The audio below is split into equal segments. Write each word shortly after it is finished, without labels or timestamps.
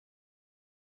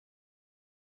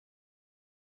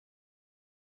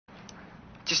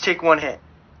Just take one hit.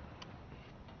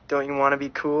 Don't you want to be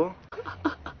cool?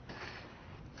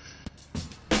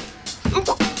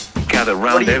 Gather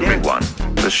round everyone.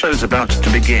 The show's about to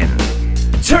begin.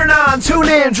 Turn on, tune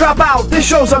in, drop out, this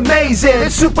show's amazing.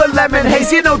 It's Super Lemon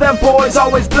Haze, you know them boys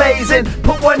always blazing.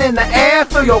 Put one in the air,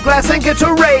 fill your glass and get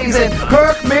to raising.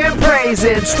 Kirkman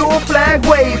praising, school flag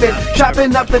waving.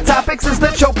 Chopping up the topics as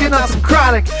they're choking on some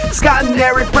chronic. Scott and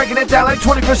Eric breaking it down like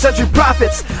 21st century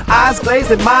prophets. Eyes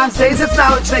glazed and minds dazed, it's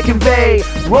knowledge they convey.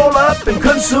 Roll up and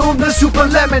consume the Super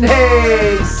Lemon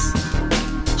Haze.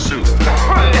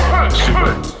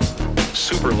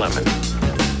 Super Lemon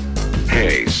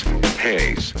Haze.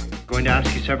 Haze. Going to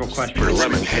ask you several questions. Super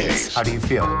Lemon Haze. How do you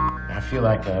feel? I feel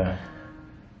like a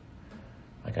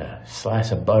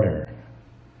slice of butter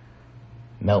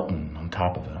melting on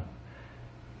top of a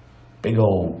big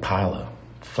old pile of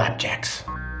flapjacks.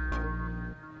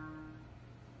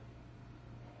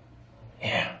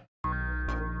 Yeah.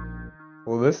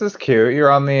 Well, this is cute. You're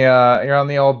on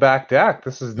the old back deck.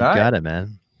 This is nice. You got it,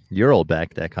 man. Your old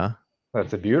back deck, huh?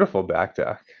 That's a beautiful back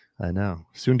deck. I know.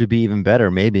 Soon to be even better,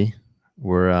 maybe.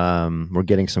 We're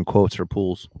getting some quotes for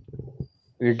pools.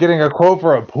 You're getting a quote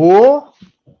for a pool?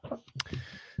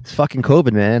 It's fucking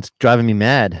COVID, man. It's driving me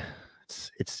mad.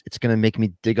 It's gonna make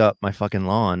me dig up my fucking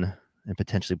lawn and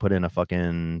potentially put in a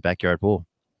fucking backyard pool.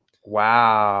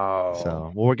 Wow.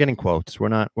 So, well, we're getting quotes. We're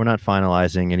not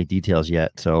finalizing any details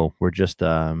yet. So we're just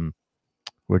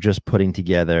putting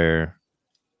together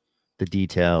the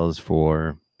details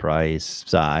for price,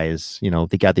 size. You know,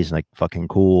 they got these like fucking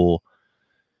cool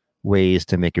ways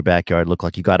to make your backyard look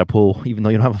like you got a pool, even though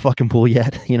you don't have a fucking pool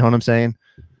yet. You know what I'm saying?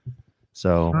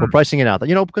 So we're pricing it out,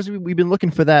 you know, because we've been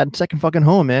looking for that second fucking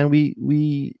home, man.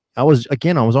 I was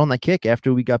on that kick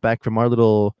after we got back from our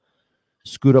little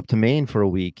scoot up to Maine for a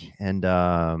week, and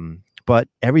but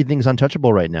everything's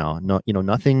untouchable right now. No, you know,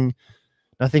 nothing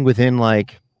within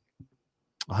like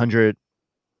 100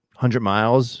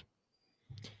 miles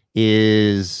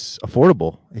is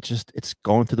affordable. It's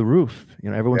going through the roof. You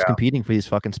know, everyone's competing for these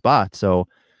fucking spots. So,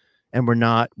 and we're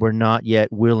not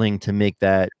yet willing to make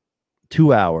that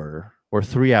 2-hour or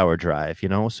 3-hour drive, you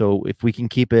know? So if we can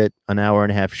keep it an hour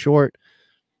and a half short,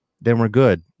 then we're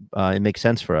good. It makes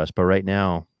sense for us. But right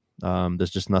now, there's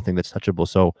just nothing that's touchable.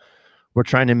 So we're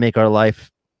trying to make our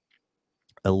life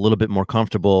a little bit more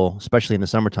comfortable, especially in the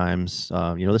summer times.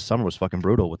 You know, this summer was fucking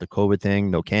brutal with the COVID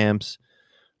thing, no camps,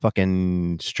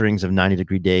 fucking strings of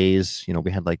 90-degree days. You know,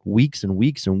 we had like weeks and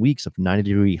weeks and weeks of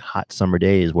 90-degree hot summer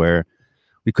days where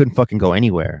we couldn't fucking go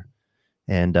anywhere.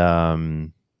 And I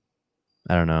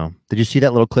don't know. Did you see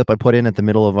that little clip I put in at the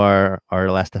middle of our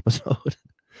last episode?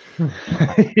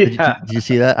 Did you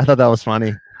see that? I thought that was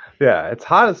funny. Yeah, it's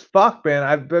hot as fuck, man.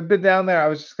 I've been down there. I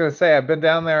was just gonna say, I've been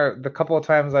down there the couple of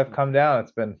times I've come down.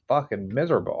 It's been fucking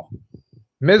miserable.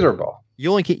 Miserable.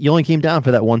 You only came down for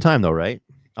that one time though, right?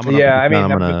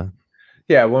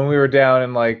 Yeah, when we were down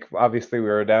in, like, obviously we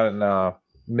were down in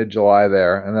mid-July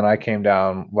there, and then I came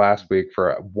down last week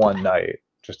for one night,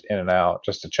 just in and out,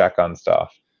 just to check on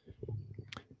stuff.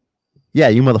 Yeah,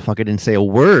 you motherfucker didn't say a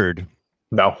word.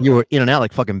 No. You were in and out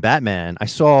like fucking Batman. I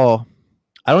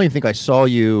don't even think I saw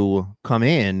you come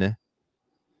in,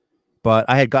 but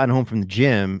I had gotten home from the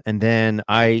gym, and then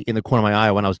in the corner of my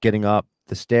eye, when I was getting up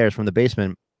the stairs from the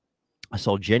basement, I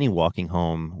saw Jenny walking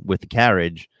home with the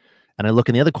carriage, and I look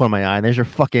in the other corner of my eye, and there's your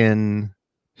fucking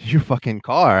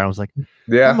car. I was like,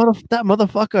 yeah, that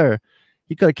motherfucker.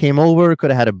 He could have came over, could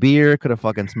have had a beer, could have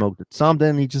fucking smoked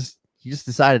something. He just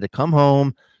decided to come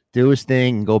home, do his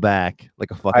thing, and go back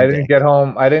like a fucking. I didn't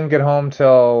get home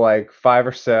till like 5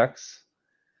 or 6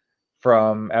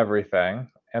 from everything,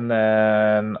 and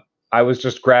then I was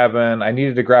just I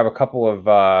needed to grab a couple of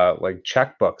like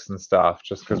checkbooks and stuff,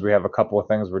 just because we have a couple of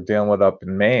things we're dealing with up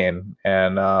in Maine.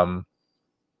 And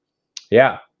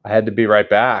yeah, I had to be right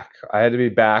back. I had to be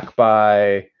back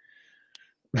by,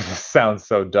 this sounds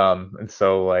so dumb and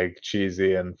so like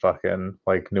cheesy and fucking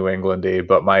like New Englandy,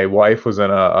 but my wife was in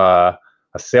a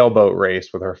sailboat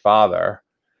race with her father.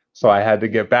 So I had to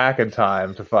get back in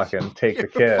time to fucking take the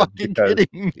kid, because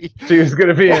she was going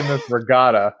to be in this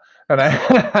regatta. And I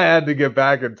had to get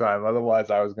back in time.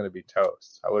 Otherwise, I was going to be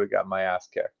toast. I would have got my ass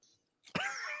kicked.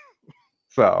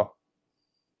 So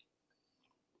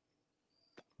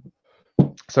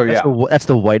yeah. That's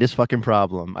the whitest fucking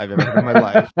problem I've ever had in my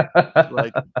life.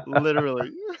 Like, literally.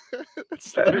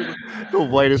 That's literally the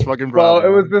whitest fucking problem.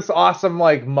 Well, it was this awesome,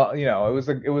 like, you know, it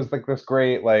was like this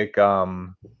great, like,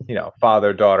 you know,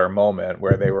 father-daughter moment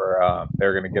where they were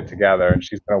going to get together, and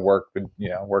she's going to work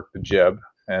the jib.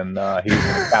 and he was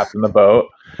going to captain the boat.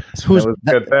 So it was a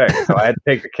good thing. So I had to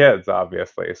take the kids,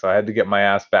 obviously. So I had to get my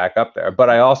ass back up there. But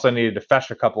I also needed to fetch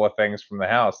a couple of things from the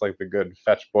house, like the good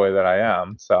fetch boy that I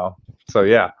am. So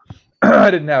yeah,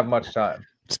 I didn't have much time.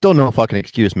 Still no fucking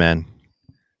excuse, man.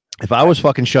 If I was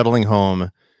fucking shuttling home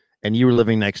and you were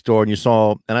living next door and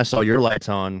I saw your lights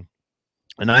on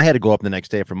and I had to go up the next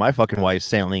day for my fucking wife's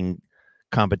sailing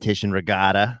competition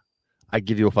regatta, I'd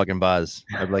give you a fucking buzz.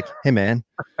 I'd be like, hey man,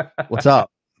 what's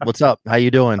up? What's up? How you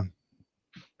doing?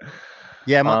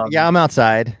 Yeah, I'm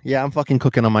outside. Yeah, I'm fucking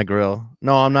cooking on my grill.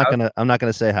 No, I'm not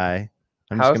gonna say hi.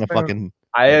 I'm just gonna fucking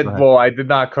I did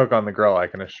not cook on the grill, I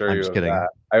can assure you of kidding. that.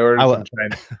 I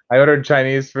ordered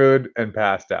Chinese food and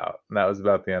passed out, and that was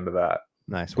about the end of that.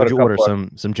 Nice. Would you order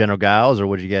some General Gals, or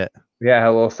what'd you get? Yeah,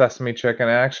 a little sesame chicken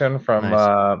action from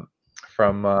the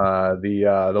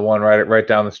one right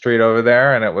down the street over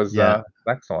there, and it was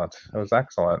excellent. It was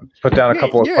excellent. Put down a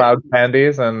couple of cloud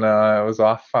candies, and it was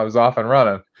off. I was off and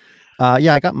running.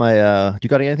 Yeah, I got my. You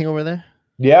got anything over there?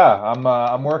 Yeah,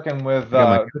 I'm working with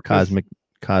my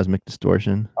cosmic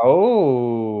distortion.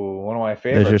 Oh, one of my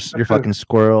favorites. There's your fucking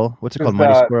squirrel. What's it called?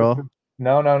 Mighty Squirrel.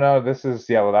 No. This is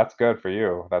well, that's good for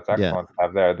you. That's excellent to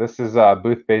have there. This is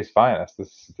Booth Bay's finest. This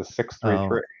is the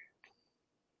 633. Oh,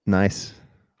 nice.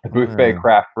 The Booth Bay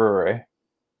Craft Brewery.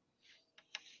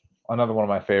 Another one of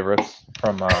my favorites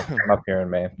from up here in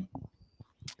Maine.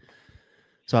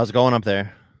 So how's it going up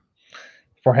there?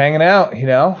 We're hanging out,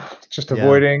 just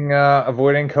avoiding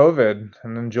COVID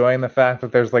and enjoying the fact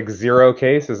that there's like 0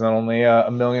 cases and only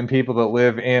 1 million people that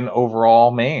live in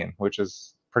overall Maine, which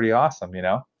is pretty awesome,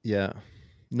 Yeah.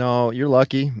 No, you're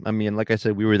lucky. I mean, like I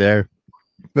said, we were there.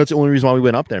 That's the only reason why we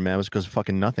went up there, man, was because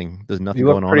fucking nothing. There's nothing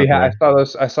going on.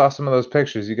 I saw some of those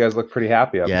pictures. You guys look pretty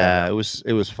happy up there. Yeah, it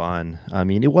was fun. I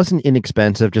mean, it wasn't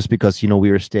inexpensive just because,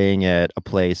 we were staying at a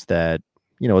place that,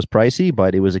 it was pricey,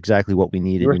 but it was exactly what we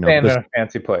needed. You were staying in a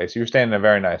fancy place. You were staying in a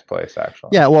very nice place, actually.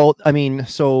 Yeah, well, I mean,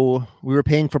 so we were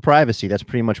paying for privacy. That's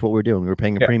pretty much what we were doing. We were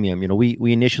paying a premium.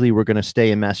 We initially were going to stay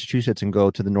in Massachusetts and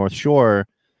go to the North Shore,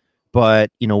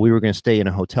 but we were going to stay in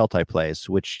a hotel type place,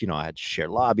 which I had shared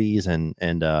lobbies and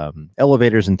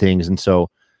elevators and things. And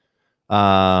so,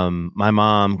 my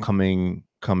mom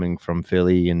coming from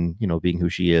Philly and being who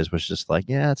she is was just like,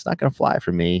 yeah, it's not going to fly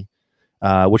for me.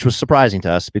 Which was surprising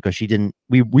to us because she didn't.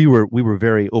 We were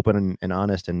very open and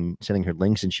honest and sending her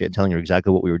links and shit, telling her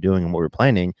exactly what we were doing and what we were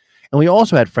planning. And we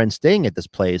also had friends staying at this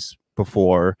place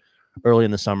before, early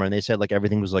in the summer, and they said like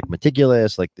everything was like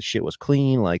meticulous, like the shit was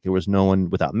clean, like there was no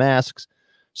one without masks.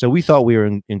 So we thought we were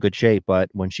in good shape. But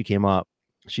when she came up,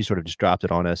 she sort of just dropped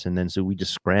it on us, and then so we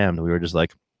just scrammed. We were just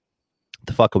like, "What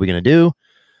the fuck are we gonna do?"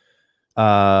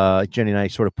 Jenny and I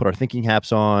sort of put our thinking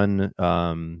hats on.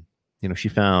 She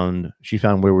found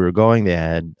where we were going. They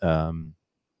had some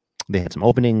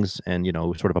openings and,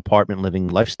 sort of apartment living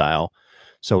lifestyle.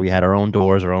 So we had our own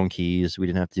doors, our own keys. We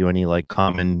didn't have to do any like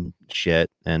common shit.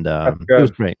 And it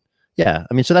was great. Yeah.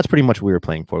 I mean, so that's pretty much what we were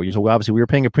paying for. So obviously we were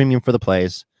paying a premium for the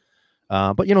place.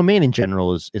 But, Maine in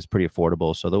general is pretty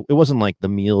affordable. So it wasn't like the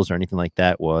meals or anything like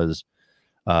that was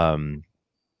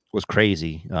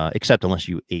crazy, except unless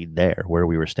you ate there where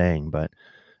we were staying. But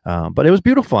it was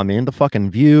beautiful. I mean, the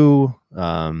fucking view,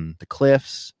 the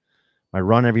cliffs, my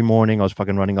run every morning, I was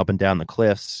fucking running up and down the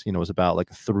cliffs. It was about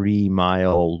like a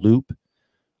 3-mile loop,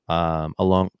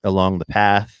 along the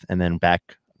path and then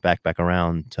back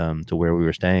around, to where we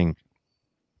were staying.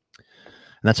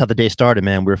 And that's how the day started,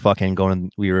 man. We were fucking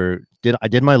going, I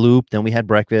did my loop. Then we had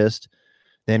breakfast.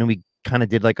 Then we kind of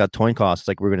did like a coin toss.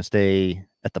 Like we were going to stay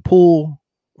at the pool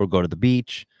or go to the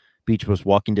beach. Beach was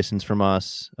walking distance from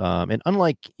us, and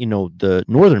unlike the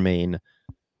northern Maine,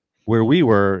 where we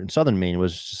were in southern Maine,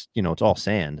 was just it's all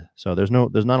sand, so there's not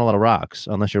a lot of rocks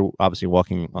unless you're obviously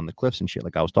walking on the cliffs and shit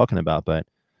like I was talking about. But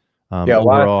yeah, a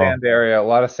lot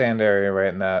of sand area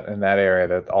right in that area.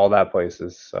 That all that place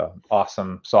is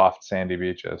awesome, soft sandy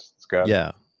beaches. It's good.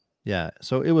 Yeah.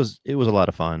 So it was a lot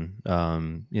of fun.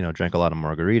 Drank a lot of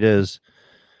margaritas,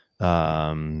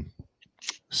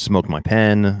 smoked my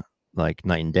pen like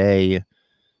night and day.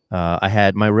 I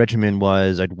had my regimen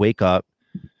was I'd wake up,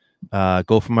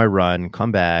 go for my run,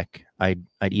 come back, I'd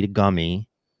eat a gummy.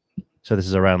 So this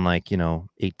is around like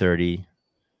 8:30.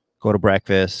 Go to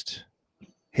breakfast,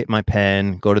 hit my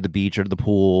pen, go to the beach or to the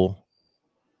pool,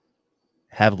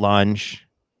 have lunch,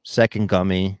 second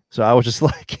gummy. So I was just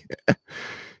like,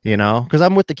 because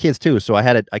I'm with the kids too. So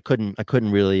I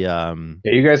couldn't really. Yeah,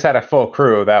 you guys had a full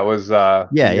crew. That was. Yeah.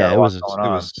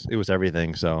 It was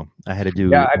everything. So I had to do.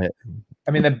 Yeah,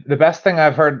 I mean the best thing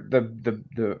I've heard.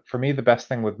 For me the best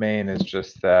thing with Maine is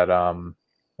just that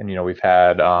and we've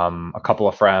had a couple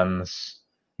of friends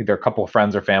either a couple of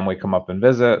friends or family come up and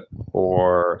visit,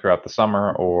 or throughout the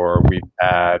summer, or we've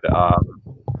had a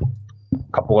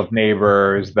couple of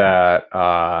neighbors that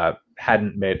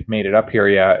hadn't made it up here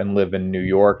yet and live in New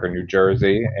York or New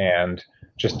Jersey and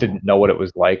just didn't know what it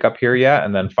was like up here yet,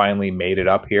 and then finally made it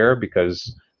up here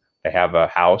because they have a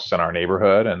house in our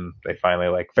neighborhood and they finally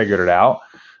like figured it out.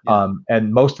 Yeah.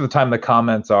 And most of the time the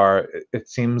comments are, it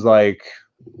seems like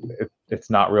it's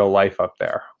not real life up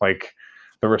there. Like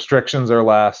the restrictions are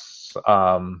less.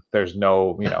 There's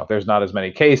no, there's not as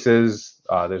many cases.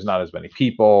 There's not as many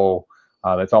people.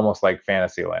 It's almost like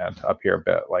fantasy land up here a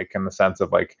bit, like in the sense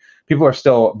of like people are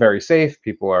still very safe.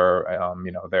 People are,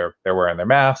 they're wearing their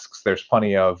masks. There's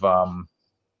plenty of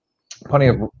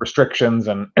restrictions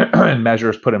and, and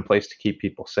measures put in place to keep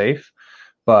people safe.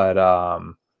 But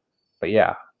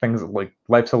yeah, things like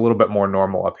life's a little bit more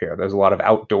normal up here. There's a lot of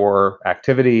outdoor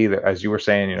activity that, as you were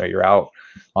saying, you're out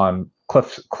on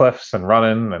cliffs and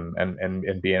running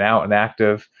and being out and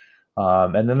active.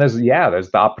 And then there's the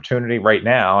opportunity right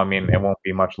now. I mean, it won't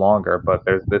be much longer, but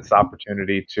there's this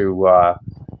opportunity to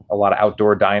a lot of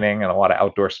outdoor dining and a lot of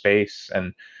outdoor space.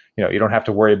 And you don't have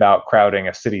to worry about crowding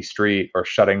a city street or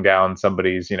shutting down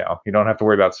somebody's, you don't have to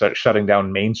worry about shutting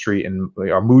down Main Street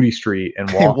or Moody Street in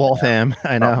Waltham.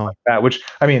 I know. Like that, which,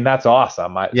 I mean, that's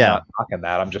awesome. I'm not talking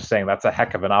that. I'm just saying that's a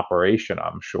heck of an operation,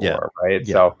 I'm sure. Right.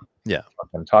 Yeah. So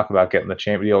fucking talk about getting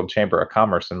the old Chamber of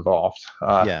Commerce involved.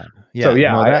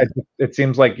 It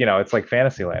seems like, it's like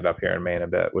Fantasyland up here in Maine a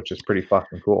bit, which is pretty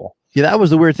fucking cool. Yeah, that was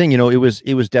the weird thing. It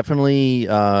was definitely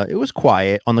it was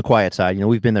quiet, on the quiet side.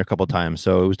 We've been there a couple of times,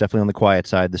 so it was definitely on the quiet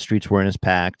side. The streets weren't as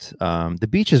packed. The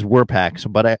beaches were packed,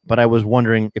 but I was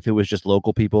wondering if it was just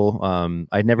local people.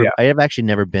 I have actually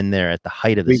never been there at the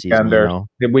height of the season.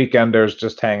 The weekenders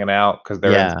just hanging out because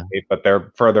they're in state, but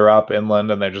they're further up inland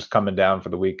and they're just coming down for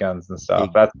the weekends and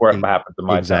stuff. That's where it happens in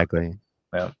my exactly.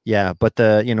 Yeah, but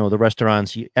the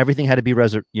restaurants, everything had to be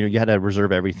reserved. You had to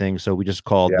reserve everything, so we just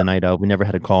called the night out. We never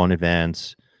had to call in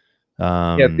advance.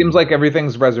 It seems like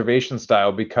everything's reservation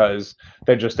style because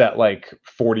they're just at like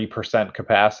 40%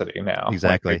 capacity now.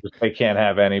 Exactly, like they can't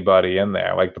have anybody in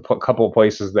there. Like the couple of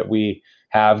places that we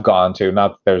have gone to,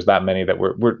 not that there's that many that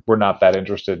we're not that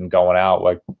interested in going out.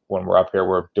 Like when we're up here,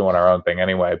 we're doing our own thing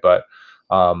anyway. But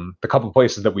the couple of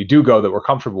places that we do go that we're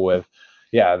comfortable with,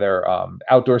 they're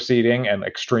outdoor seating and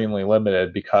extremely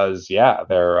limited because they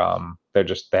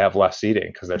have less seating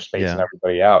because they're spacing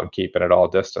everybody out and keeping it all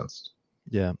distanced.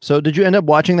 Yeah. So did you end up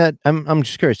watching that? I'm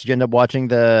just curious. Did you end up watching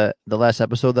the last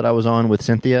episode that I was on with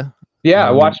Cynthia? Yeah,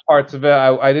 I watched parts of it.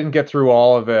 I didn't get through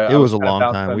all of it. It was a long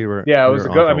time. It was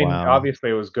good. I mean, obviously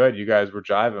it was good. You guys were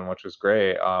jiving, which was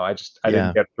great. I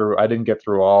didn't get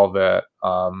through all of it.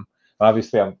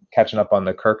 Obviously I'm catching up on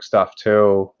the Kirk stuff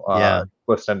too.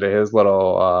 Listening to his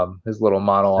little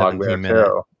monologue there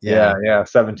too. Yeah.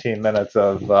 17 minutes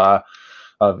of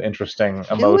interesting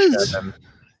emotion.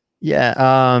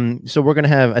 So we're gonna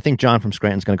have, I think John from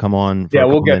Scranton's gonna come on.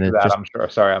 We'll get to that. I'm sure.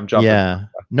 Sorry, I'm jumping. Yeah,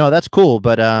 no, that's cool.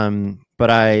 But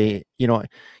I,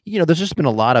 there's just been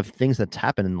a lot of things that's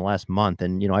happened in the last month,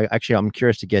 and I'm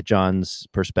curious to get John's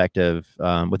perspective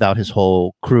without his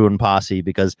whole crew and posse,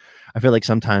 because I feel like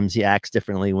sometimes he acts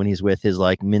differently when he's with his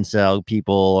like Mincel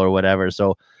people or whatever.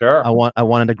 So sure, I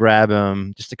wanted to grab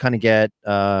him just to kind of get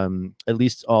at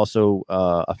least also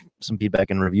some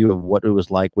feedback and review of what it was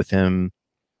like with him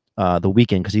the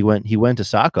weekend, because he went to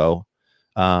Saco.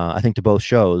 I think to both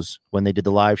shows when they did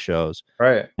the live shows,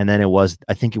 right? And then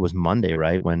I think it was Monday,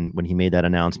 right, when he made that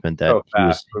announcement that he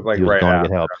was going to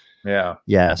get help.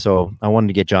 Yeah. So I wanted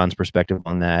to get John's perspective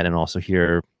on that, and also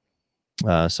hear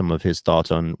some of his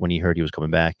thoughts on when he heard he was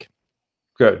coming back.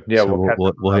 Good. Yeah, so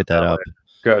we'll hit that up.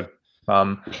 Good.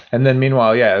 And then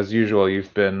meanwhile, as usual,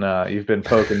 you've been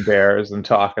poking bears and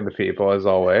talking to people as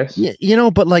always. Yeah,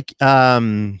 but like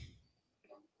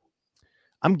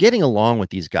I'm getting along with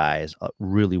these guys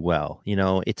really well.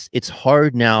 It's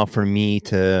hard now for me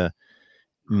to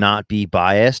not be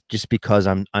biased just because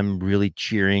I'm really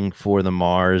cheering for the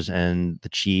Mars and the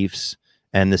Chiefs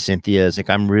and the Cynthias. Like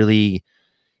I'm really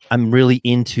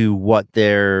into what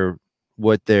their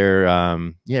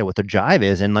jive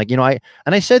is. And like,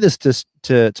 I said this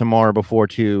to Mara before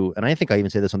too, and I think I even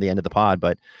said this on the end of the pod,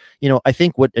 but I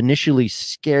think what initially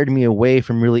scared me away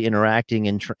from really interacting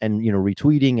and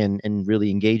retweeting and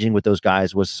really engaging with those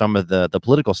guys was some of the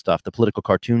political stuff, the political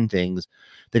cartoon things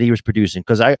that he was producing.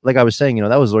 Because I was saying,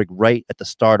 that was like right at the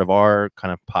start of our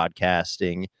kind of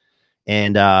podcasting.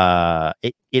 And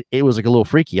it was like a little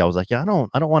freaky. I was like, I don't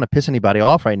want to piss anybody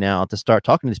off right now to start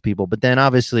talking to these people. But then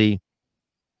obviously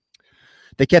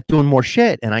they kept doing more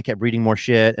shit, and I kept reading more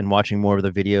shit and watching more of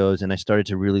the videos, and I started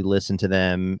to really listen to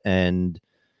them. And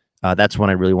that's when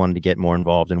I really wanted to get more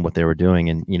involved in what they were doing.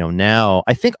 And, you know, now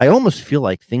I almost feel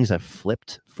like things have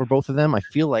flipped for both of them. I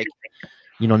feel like,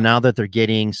 you know, now that they're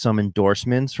getting some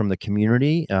endorsements from the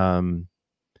community,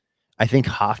 I think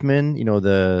Hoffman, you know,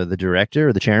 the director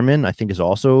or the chairman, I think is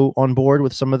also on board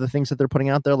with some of the things that they're putting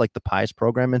out there, like the PIES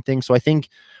program and things. So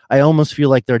I almost feel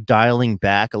like they're dialing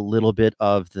back a little bit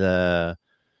of the,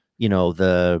 you know,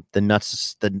 the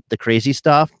nuts, the crazy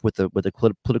stuff with the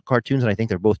political cartoons, and I think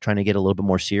they're both trying to get a little bit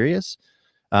more serious.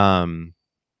 You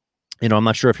know, I'm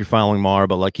not sure if you're following Mar,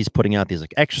 but like he's putting out these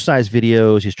like exercise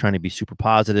videos. He's trying to be super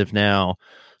positive now.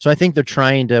 So I think they're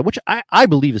trying to, which I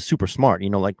believe is super smart. You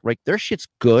know, like their shit's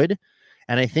good,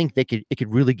 and I think it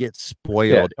could really get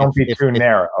spoiled. Yeah, don't be too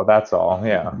narrow. That's all.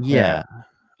 Yeah.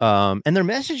 And their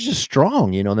message is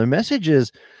strong. You know, their message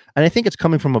is. And I think it's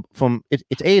coming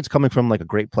it's coming from like a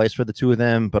great place for the two of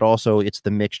them, but also it's the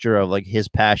mixture of like his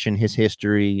passion, his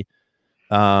history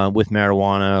with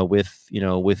marijuana, with, you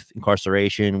know, with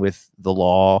incarceration, with the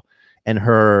law, and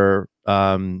her,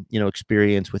 you know,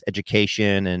 experience with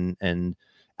education and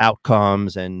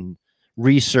outcomes and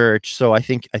research. So I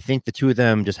think the two of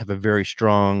them just have a very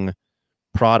strong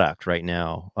product right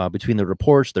now, between the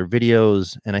reports, their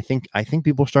videos, and I think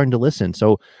people are starting to listen.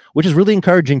 So, which is really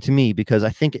encouraging to me, because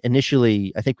I think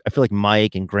initially, I feel like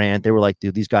Mike and Grant, they were like,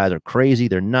 dude, these guys are crazy,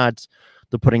 they're nuts,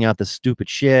 they're putting out this stupid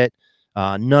shit,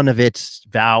 none of it's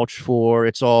vouched for,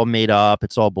 it's all made up,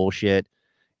 it's all bullshit.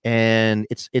 And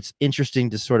it's interesting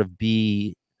to sort of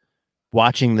be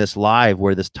watching this live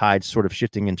where this tide's sort of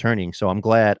shifting and turning. So I'm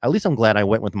glad I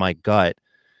went with my gut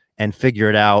and figure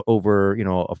it out over, you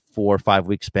know, a 4 or 5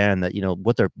 week span, that, you know,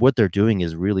 what they're doing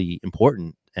is really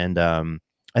important. And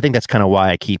I think that's kind of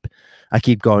why I keep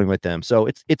going with them. So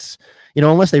it's you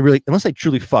know, unless they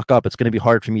truly fuck up, it's going to be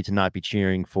hard for me to not be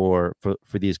cheering for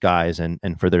these guys and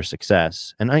for their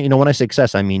success. And you know, when I say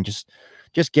success, I mean just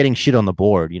getting shit on the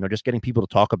board, you know, just getting people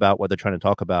to talk about what they're trying to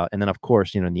talk about. And then of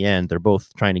course, you know, in the end, they're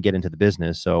both trying to get into the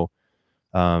business. So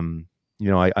you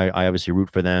know, I obviously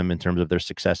root for them in terms of their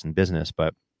success in business,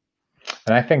 but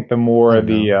and I think the more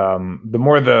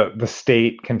the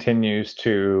state continues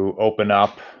to open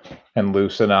up and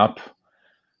loosen up,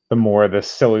 the more this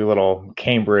silly little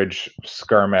Cambridge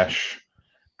skirmish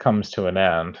comes to an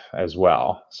end as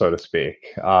well, so to speak.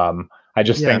 I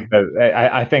just think that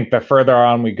I think the further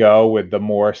on we go with the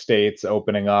more states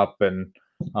opening up, and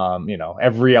you know,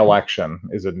 every election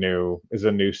is a new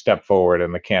step forward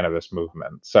in the cannabis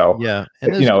movement. So yeah,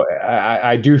 you know,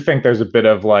 I do think there's a bit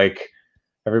of like,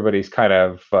 everybody's kind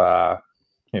of,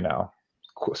 you know,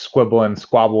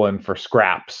 squabbling for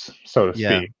scraps, so to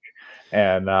speak.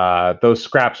 And those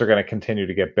scraps are going to continue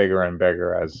to get bigger and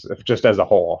bigger just as a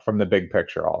whole, from the big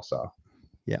picture also.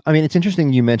 Yeah. I mean, it's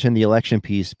interesting you mentioned the election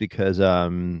piece, because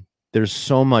there's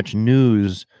so much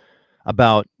news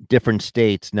about different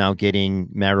states now getting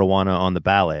marijuana on the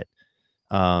ballot.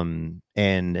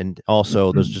 And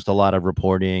also there's just a lot of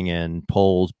reporting and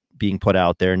polls being put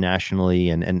out there nationally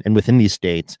and within these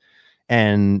states.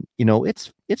 And, you know,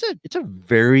 it's a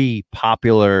very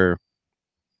popular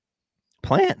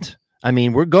plant. I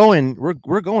mean, we're going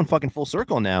fucking full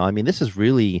circle now. I mean, this is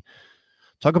really,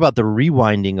 talk about the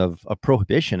rewinding of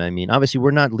prohibition. I mean, obviously we're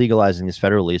not legalizing this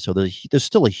federally, so there's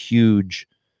still a huge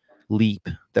leap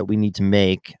that we need to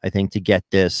make, I think, to get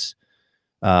this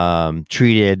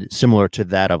treated similar to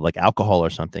that of like alcohol or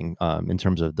something, in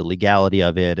terms of the legality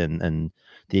of it and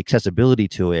the accessibility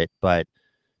to it. But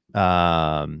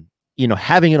you know,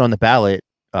 having it on the ballot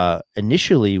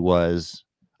initially was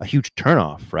a huge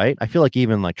turnoff, right? I feel like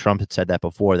even like Trump had said that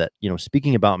before, that, you know,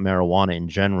 speaking about marijuana in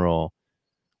general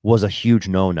was a huge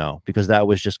no-no, because that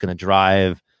was just going to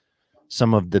drive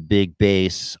some of the big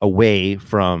base away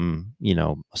from, you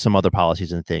know, some other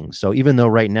policies and things. So even though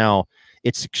right now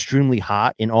it's extremely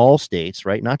hot in all states,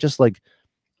 right? Not just like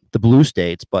the blue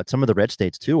states, but some of the red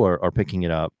states too are picking it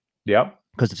up. Yep.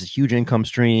 Because it's a huge income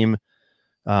stream.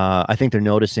 I think they're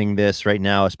noticing this right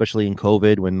now, especially in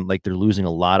COVID, when like they're losing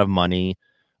a lot of money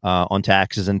on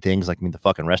taxes and things. Like, I mean, the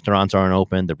fucking restaurants aren't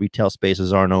open, the retail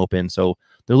spaces aren't open, so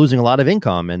they're losing a lot of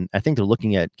income. And I think they're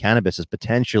looking at cannabis as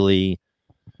potentially,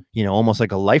 you know, almost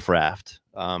like a life raft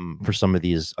for some of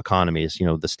these economies, you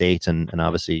know, the states and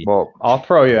obviously. Well, I'll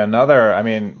throw you another. I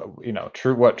mean, you know,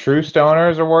 what true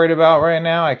stoners are worried about right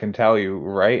now, I can tell you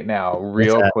right now,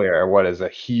 real clear, what is a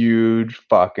huge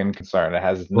fucking concern. It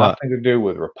has nothing to do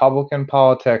with Republican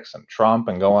politics and Trump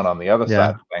and going on the other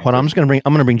side of things. Hold on,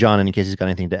 I'm gonna bring John in case he's got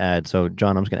anything to add. So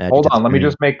John, I'm just gonna add. Hold on, let me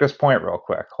just make this point real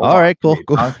quick. All right, cool.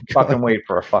 Fucking wait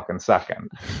for a fucking second.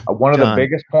 One of the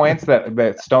biggest points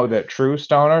that true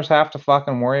stoners have to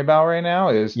fucking worry about right now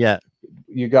is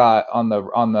you got on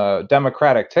the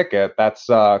Democratic ticket, that's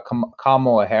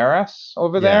Kamala Harris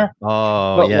over there.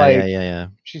 Oh, But, yeah.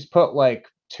 She's put like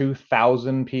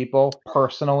 2,000 people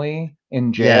personally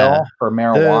in jail for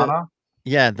marijuana.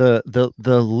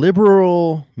 The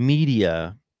liberal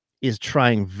media is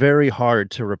trying very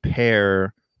hard to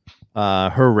repair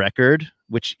her record,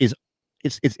 which is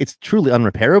it's truly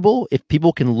unrepairable if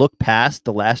people can look past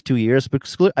the last 2 years.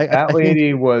 Because that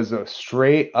lady was a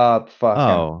straight up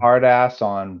fucking hard ass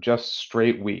on just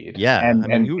straight weed. Yeah, and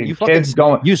I mean, you kids fucking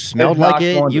going, you smelled like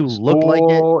it, you looked like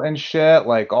it, and shit,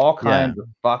 like all kinds of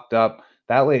fucked up.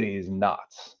 That lady is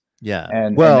nuts. Yeah,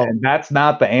 and that's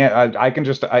not the I can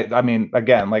just I mean,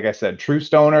 again, like I said, true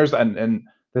stoners, and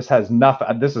this has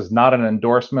nothing. This is not an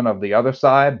endorsement of the other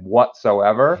side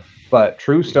whatsoever. But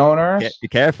true stoners, be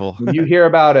careful. when you hear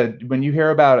about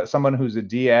it, someone who's a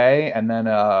DA and then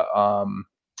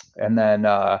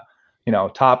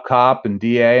top cop and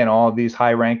DA and all of these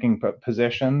high-ranking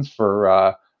positions for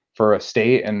a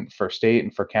state and for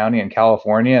county in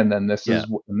California, and then this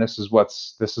is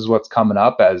what's coming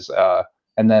up as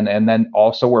and then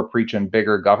also we're preaching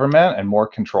bigger government and more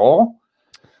control.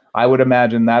 I would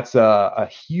imagine that's a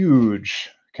huge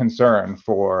concern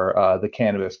for the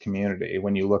cannabis community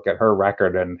when you look at her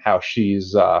record and how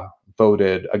she's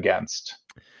voted against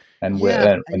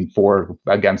for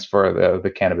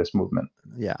the cannabis movement.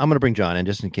 Yeah, I'm gonna bring John in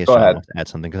just in case Go John ahead. wants to add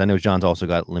something, because I know John's also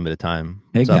got limited time.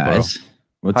 Hey, What's up, guys. bro?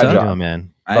 What's How up, you doing,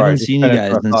 man? I haven't seen you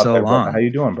guys in so long. How you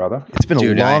doing, brother? It's been a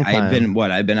long time.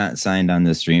 I've been signed on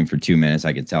this stream for 2 minutes.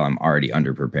 I can tell I'm already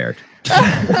underprepared.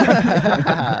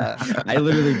 I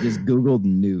literally just Googled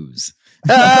news.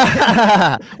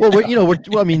 I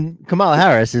mean, Kamala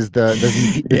Harris is the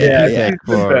VP pick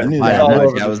for.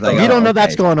 I was like, you don't know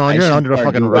that's going on. You're under a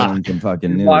fucking rock. Some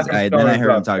fucking news. Then I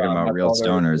heard him talking about real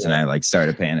stoners, and I like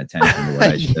started paying attention to what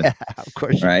I should. Yeah, of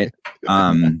course. Right.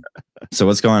 So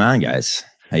what's going on, guys?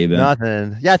 How you been?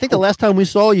 Nothing. Yeah, I think the last time we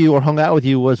saw you or hung out with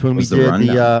you was when we did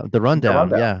the rundown.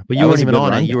 Yeah, but you weren't even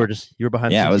on it. You were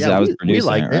behind. Yeah, I was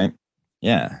producing it, right?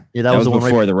 Yeah, that was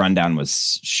before the rundown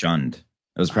was shunned.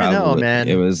 It was probably man.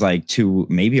 It was like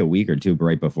maybe a week or two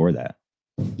right before that.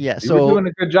 Yeah, you were doing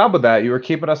a good job with that. You were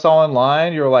keeping us all in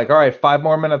line. You were like, all right, 5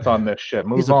 more minutes on this shit.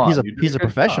 Move on. He's a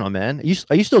professional, man.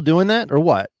 Are you still doing that or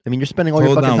what? I mean, you're spending all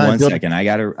your fucking time. Hold on 1 second. I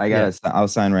gotta. I'll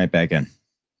sign right back in.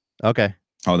 Okay.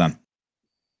 Hold on.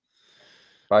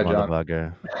 Bye, John. I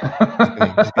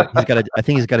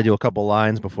think he's got to do a couple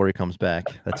lines before he comes back.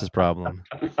 That's his problem.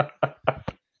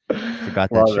 Forgot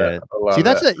that shit. See,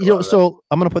 that's it. So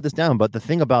I'm gonna put this down. But the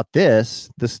thing about the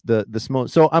smoke.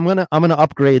 So I'm gonna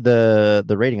upgrade the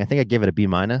rating. I think I gave it a B-,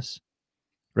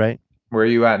 right? Where are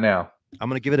you at now? I'm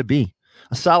gonna give it a B,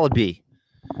 a solid B.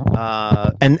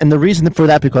 And the reason for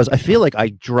that, because I feel like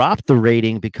I dropped the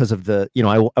rating because of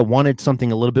I wanted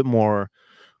something a little bit more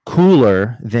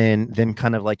cooler than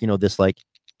kind of like this this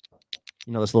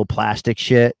little plastic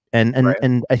shit,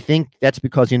 and I think that's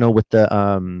because with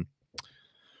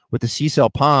the C-cell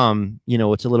palm,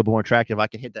 it's a little bit more attractive. I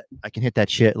can hit that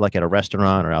shit like at a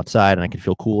restaurant or outside, and I can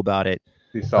feel cool about it.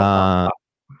 C-cell palm.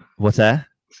 What's that?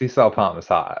 C-cell palm is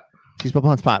hot. C-cell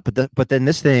palm's hot, but then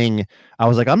this thing, I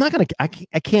was like,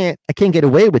 I can't get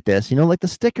away with this. Like the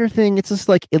sticker thing, it's just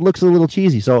like it looks a little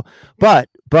cheesy. So, but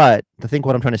what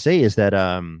I'm trying to say is that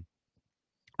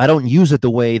I don't use it the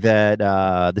way that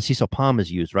the C-cell palm is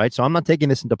used, right? So I'm not taking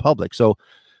this into public. So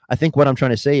I think what I'm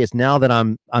trying to say is now that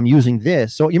I'm using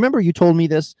this. So you remember you told me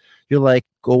this. You're like,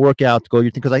 go work out, go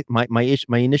your thing, because my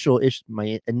initial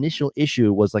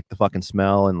issue was like the fucking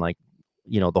smell and like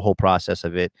the whole process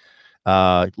of it,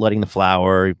 letting the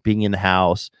flower, being in the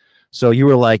house. So you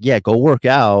were like, yeah, go work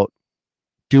out,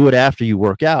 do it after you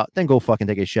work out, then go fucking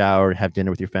take a shower, have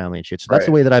dinner with your family and shit. So that's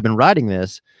the way that I've been riding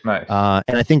this. Nice.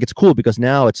 And I think it's cool because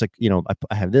now it's like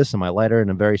I have this and my lighter in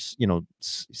a very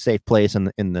safe place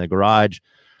in the garage.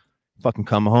 Fucking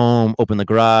come home, open the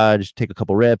garage, take a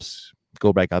couple rips,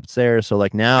 go back upstairs. So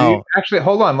like now, actually,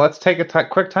 hold on. Let's take a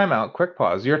quick timeout, quick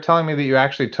pause. You're telling me that you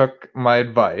actually took my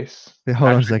advice.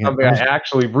 Hold on a second. Something I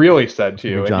actually really said to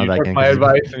you, and you took my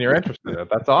advice, and you're interested in it.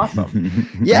 That's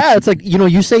awesome. Yeah, it's like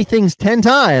you say things 10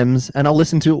 times, and I'll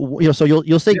listen to So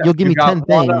you'll say you'll give me 10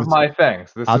 things. Of my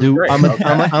things. This I'll is do. Great. I'm like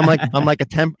a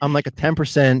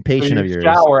 10% patient of yours.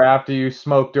 Shower after you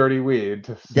smoke dirty weed.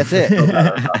 That's it.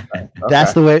 Okay.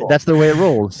 That's the way it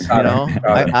rolls.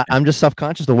 I'm just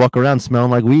self-conscious to walk around smelling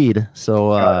like weed.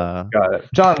 So got it.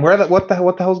 John, what the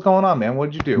hell's going on, man?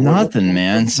 What'd you do? Nothing,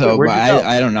 man. So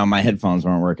I don't know. My headphones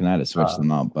weren't working. I had to switch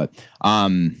them up. But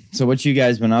so what you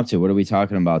guys been up to? What are we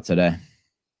talking about today?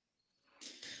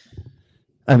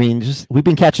 I mean, just we've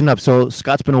been catching up. So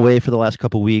Scott's been away for the last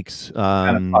couple weeks.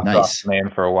 Nice. Maine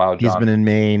for a while. John. He's been in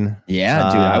Maine.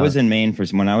 Yeah, dude. I was in Maine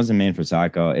when I was in Maine for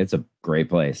Saco. It's a great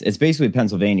place. It's basically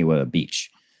Pennsylvania with a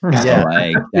beach. Yeah, so,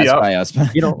 like, that's why us.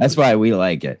 That's why we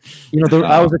like it. John.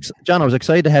 I was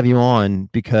excited to have you on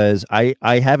because I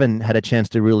haven't had a chance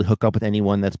to really hook up with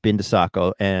anyone that's been to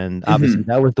Saco, and obviously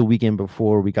that was the weekend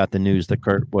before we got the news that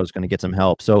Kirk was going to get some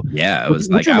help. So yeah, it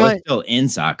was like I was still in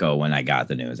Saco when I got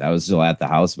the news. I was still at the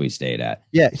house we stayed at.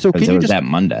 Yeah, so can you just that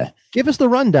Monday? Give us the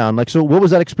rundown. Like, so what was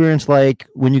that experience like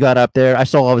when you got up there? I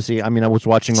saw obviously. I mean, I was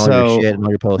watching all your shit and all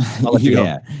your posts.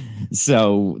 Yeah.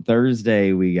 So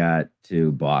Thursday we got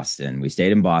to Boston. We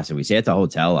stayed in Boston. We stayed at the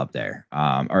hotel up there,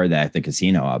 or at the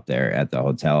casino up there at the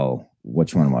hotel.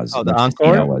 Which one was? Oh, the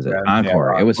Encore. Was it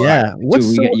Encore? It was. Yeah.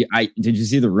 Did you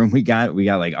see the room we got? We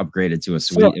got like upgraded to a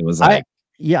suite. So it was like.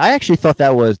 I actually thought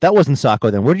that wasn't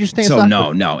Saco then. Where did you stay in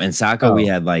Saco? No. In Saco, we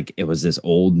had like, it was this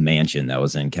old mansion that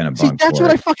was in Kennebunk. That's what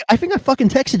I think I fucking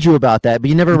texted you about that, but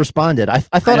you never responded. I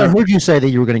thought I heard you say that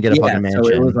you were going to get a fucking mansion.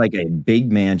 So it was like a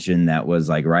big mansion that was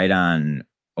like right on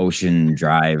Ocean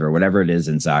Drive or whatever it is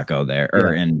in Saco there,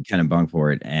 or in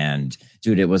Kennebunkport. And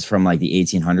dude, it was from like the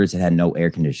 1800s. It had no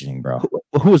air conditioning, bro.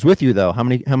 Who was with you though? How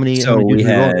many? So we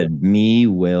had me,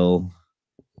 Will,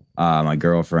 my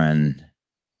girlfriend.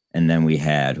 And then we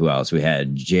had, who else? We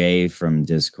had Jay from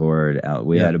Discord.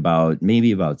 We had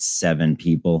maybe about 7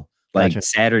 people. Like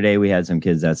Saturday, we had some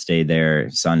kids that stayed there.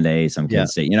 Sunday, some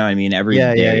kids stayed. You know what I mean? Every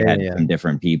day had some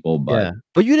different people. But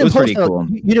you didn't post cool.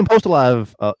 You didn't post a lot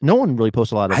of. No one really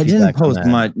posted a lot of. I didn't post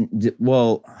much.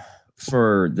 Well,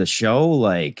 for the show,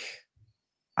 like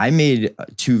I made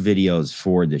 2 videos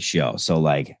for the show. So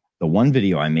like the one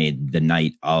video I made the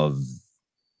night of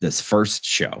this first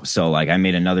show. So like I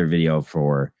made another video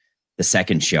for the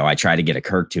second show. I tried to get a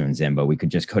Kirk tunes in, but we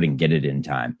couldn't get it in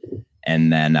time.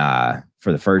 And then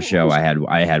for the first show, I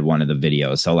had one of the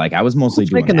videos. So like I was mostly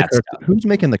doing that stuff. Who's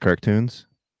making the Kirk tunes?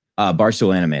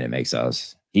 Barstool Animated makes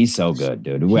those. He's so good,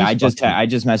 dude. I just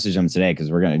messaged him today because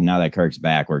now that Kirk's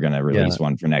back, we're gonna release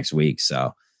one for next week.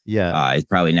 So it's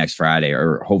probably next Friday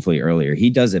or hopefully earlier. He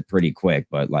does it pretty quick,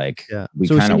 but like we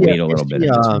kind of wait a little bit.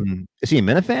 Is he a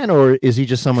Minifan or is he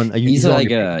just someone? He's a big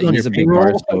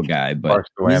Barstool guy, but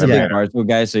he's a big Barstool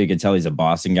guy, so you can tell he's a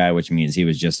Boston guy, which means he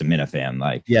was just a Minifan.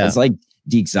 Like it's like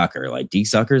Deke Zucker. Like Deke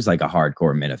Zucker's like a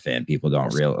hardcore Minifan. People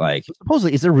don't really like.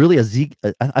 Supposedly, is there really a Zeke?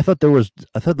 I thought there was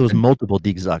multiple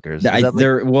Deke Zuckers.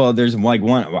 There's like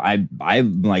one.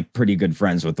 I'm like pretty good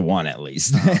friends with the one at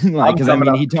least. Like because I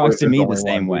mean he talks to me the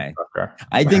same way.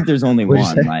 I think there's only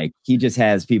one. Like he just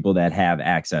has people that have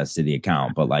access to the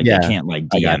account, but like they can't like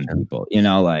DM people. You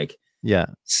know, like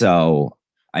So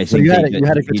I think you had a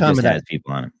good time with that.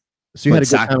 People on it. So you had a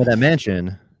good time with that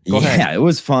mansion. It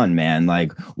was fun, man.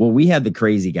 Like, well, we had the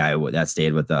crazy guy that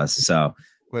stayed with us. So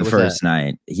the first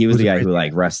night, he was the guy who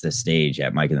like rushed the stage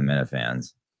at Mike and the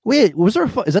Minifans. Wait, was there?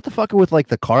 Is that the fucker with like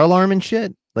the car alarm and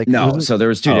shit? Like, no. So there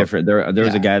was 2 different. There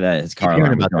was a guy that his car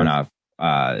alarm was going off,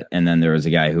 and then there was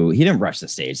a guy who he didn't rush the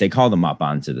stage. They called him up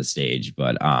onto the stage,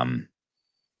 but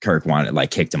Kirk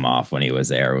kicked him off when he was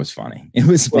there. It was funny. It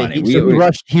was funny.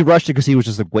 He rushed it because he was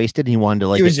just like wasted and he wanted to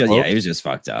like. He was just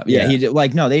fucked up. Yeah, he did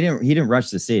no, they didn't. He didn't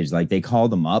rush the stage. Like they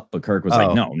called him up, but Kirk was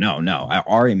like, no.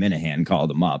 Ari Minahan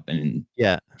called him up, and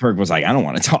Kirk was like, I don't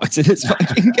want to talk to this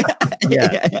fucking guy.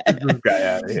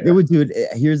 It was, dude.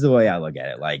 Here's the way I look at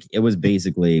it. Like it was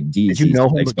basically. Did you know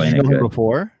him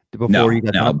before? No,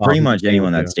 pretty much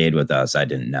anyone that stayed with us, I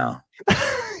didn't know.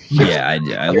 Yeah,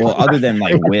 well, other than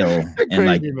like Will and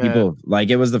like people, like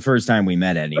it was the first time we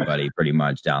met anybody pretty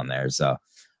much down there. So,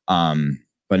 but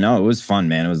no, it was fun,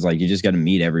 man. It was like you just got to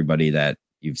meet everybody that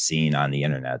you've seen on the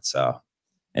internet. So,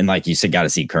 and like you said, got to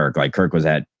see Kirk. Like Kirk was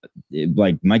at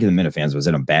like Mike and the Minifans was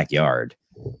in a backyard,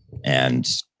 and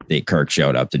Kirk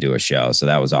showed up to do a show, so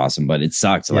that was awesome. But it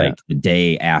sucked. Like the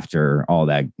day after all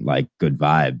that, like good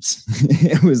vibes,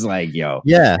 it was like, yo,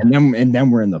 and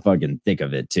then we're in the fucking thick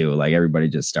of it too. Like everybody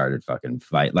just started fucking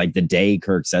fight. Like the day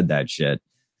Kirk said that shit,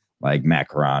 like Matt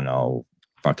Carano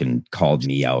fucking called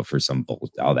me out for some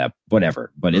bullshit, all that,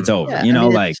 whatever. But it's over, you know.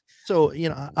 Like so, you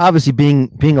know, obviously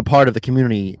being a part of the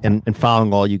community and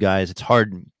following all you guys, it's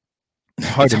hard to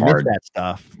miss that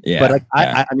stuff. Yeah, but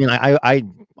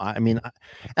I mean,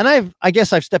 and I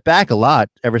guess I've stepped back a lot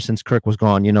ever since Kirk was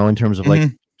gone, you know, in terms of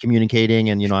like communicating,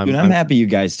 and Dude, I'm happy you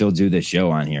guys still do this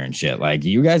show on here and shit. Like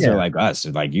you guys are like us.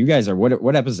 Like you guys are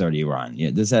what episode are you on?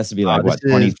 Yeah, this has to be like what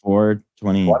 24,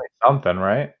 20 something,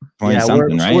 right? 20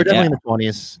 something, right? We're definitely in the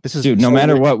 20s. This is dude, no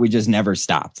matter what, we just never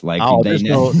stopped. Like there's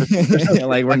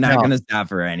like we're not gonna stop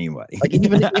for anybody. Like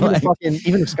even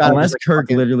if Scott, unless Kirk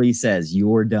literally says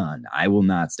you're done, I will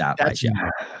not stop my show.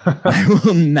 I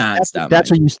will not stop.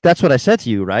 That's what I said to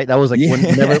you, right? That was like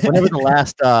whenever the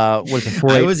last was it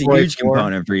 4 I was a huge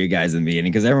component for you guys in the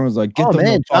beginning because everyone was like, get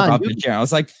the fuck off the chair. I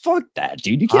was like, fuck that,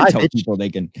 dude. You can't tell people they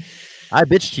can. I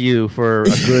bitched to you for a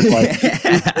good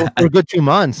for a good 2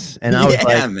 months, and I was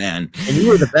like, man, and you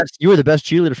were the best. You were the best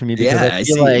cheerleader for me because I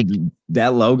feel like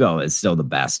that logo is still the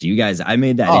best. You guys, I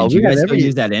made that. Intro. You guys still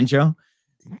use that intro?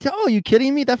 Oh, you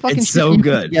kidding me? That fucking it's so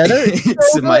good.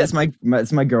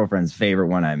 It's my girlfriend's favorite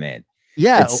one I made.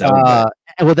 Yeah, it's so good.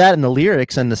 And with that and the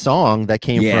lyrics and the song that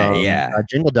came from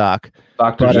Jingle Doc.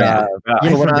 I forgot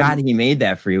he made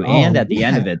that for you. And at the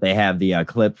end of it, they have the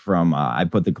clip from. I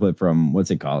put the clip from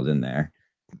what's it called in there?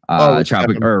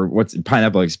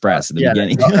 Pineapple Express at the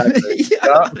beginning.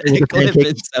 The clip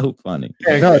is so funny.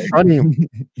 No, it's funny.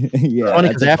 Funny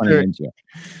because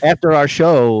after our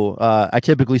show, I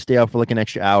typically stay out for like an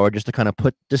extra hour just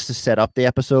to set up the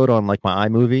episode on like my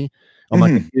iMovie on my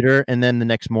computer, and then the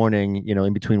next morning,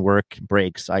 in between work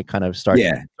breaks, I kind of start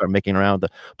making around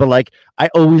but like I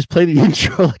always play the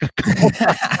intro like a couple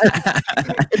times.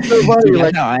 It's so funny.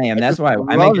 Like, no, I am. That's why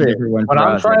I make it everyone. When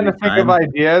I'm trying to think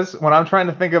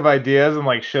of ideas and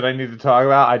like shit I need to talk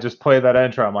about, I just play that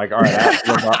intro. I'm like, all right,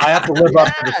 I have to live up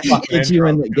to this fucking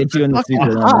intro. Get you in the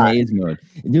super Haze mode,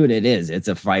 dude. It's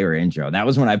a fire intro. That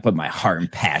was when I put my heart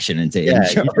and passion into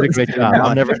intro. You did a great job.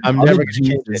 I'm never gonna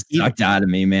change it. Sucked out of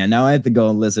me, man. Now I have to go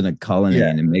and listen to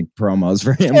Cullinane and make promos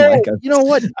for him. You know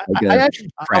what? I'm gonna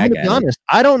be honest.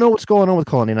 I don't know what's going on with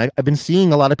Cullinane. I've been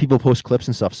seeing a lot of people post clips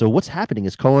and stuff. So what's happening?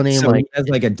 Is Cullinane he has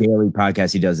like a daily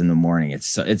podcast he does in the morning.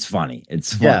 It's funny.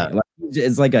 It's funny. Yeah.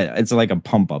 It's like a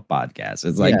pump up podcast.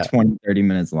 It's like 20, 30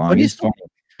 minutes long. He's funny.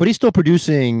 But he's still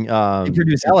producing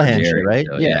Callahan shit, right?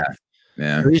 Yeah.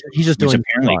 So he's just doing.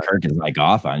 Apparently, Kirk is like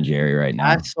off on Jerry right now.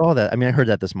 I saw that. I mean, I heard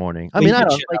that this morning. I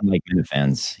don't like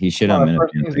Minifans. He should on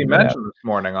Minifans. Things he mentioned this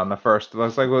morning on the first. It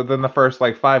was like within the first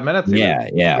 5 minutes.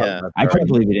 Yeah. I couldn't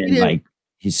believe he didn't like.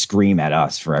 He scream at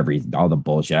us for all the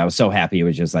bullshit. I was so happy he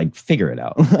was just like, figure it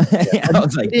out. I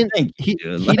was like, he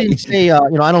didn't say,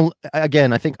 I don't.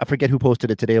 Again, I forget who posted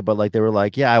it today, but like they were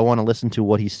like, yeah, I want to listen to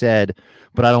what he said,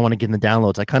 but I don't want to get in the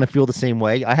downloads. I kind of feel the same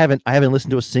way. I haven't listened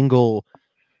to a single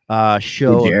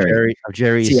show of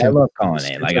Jerry. See, I love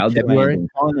Cullinane. Like I'll do anything.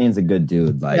 Cullinane's a good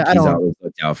dude. Like he's always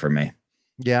looked out for me.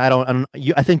 Yeah,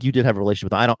 I think you did have a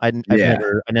relationship with him. I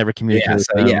never communicated.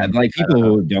 Yeah, like people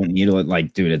who don't need it,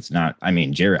 like, dude, it's not. I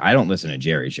mean, Jerry. I don't listen to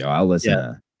Jerry's show. I'll listen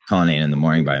to Cullinane in the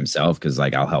morning by himself because,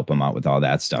 like, I'll help him out with all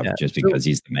that stuff just because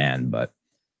he's the man. But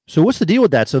so, what's the deal with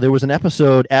that? So there was an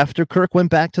episode after Kirk went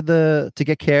back to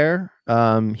get care.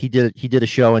 He did a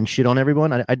show and shit on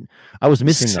everyone. I was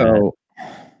missing that.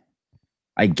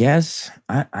 I guess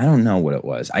I don't know what it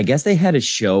was. I guess they had a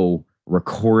show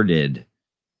recorded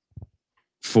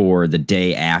for the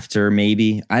day after,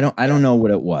 maybe. I don't know what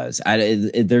it was.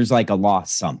 There's like a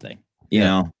lost something, you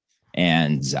know,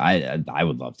 and I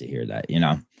would love to hear that,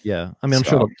 Yeah, I mean, I'm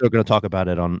sure they're going to talk about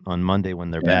it on Monday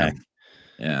when they're back.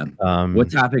 Yeah.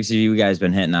 What topics have you guys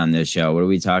been hitting on this show? What are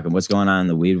we talking? What's going on in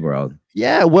the weed world?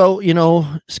 Yeah, well,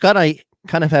 Scott and I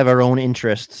kind of have our own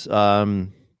interests.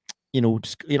 Obviously,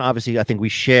 I think we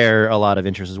share a lot of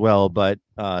interests as well. But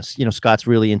Scott's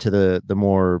really into the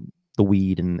more the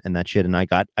weed and that shit, and I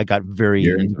got very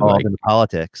involved in the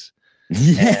politics.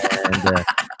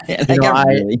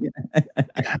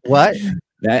 What?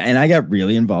 And I got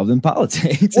really involved in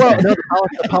politics. Well, no, the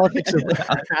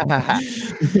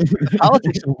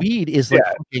politics of weed is like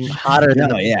fucking hotter than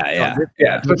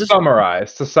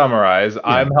To summarize,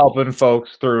 I'm helping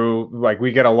folks through, like,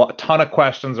 we get a ton of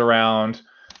questions around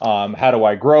how do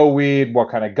I grow weed, what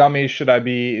kind of gummies should I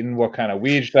be eating, what kind of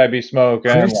weed should I be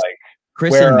smoking,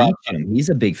 Christian Meacham, he's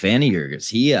a big fan of yours.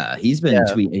 He's been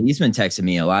tweeting, he's been texting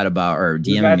me a lot about, or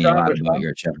DMing me a lot about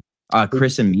your show.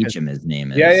 Christian Meacham, his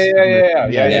name is. Yeah. He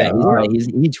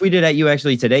tweeted at you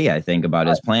actually today, I think, about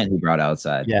his plant he brought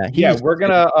outside. We're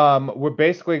gonna we're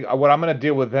basically what I'm gonna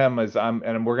deal with him is I'm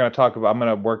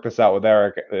gonna work this out with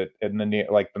Eric in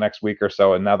the next week or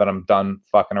so. And now that I'm done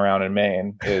fucking around in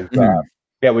Maine, is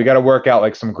Yeah, we got to work out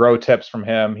like some grow tips from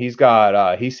him. He's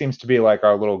got he seems to be like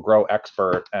our little grow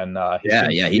expert, and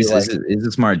he's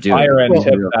a smart dude. Firing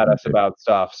tips at us about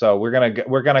stuff. So we're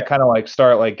gonna kind of like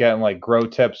start like getting like grow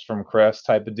tips from Chris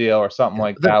type of deal or something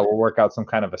like that. We'll work out some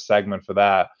kind of a segment for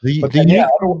that. But then,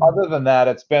 other than that,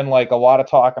 it's been like a lot of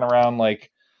talking around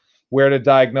like where to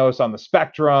diagnose on the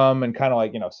spectrum and kind of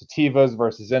like, sativas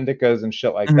versus indicas and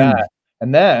shit like that.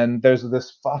 And then there's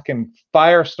this fucking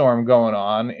firestorm going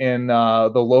on in the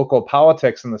local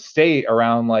politics in the state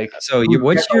around like. So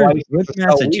what's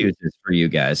Massachusetts for you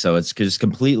guys? So it's just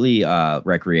completely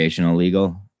recreational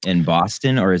legal in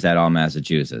Boston, or is that all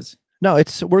Massachusetts? No,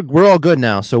 we're all good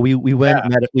now. So we went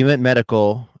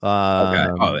medical. Okay.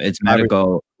 Oh, it's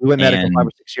medical. We went medical 5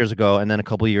 or 6 years ago, and then a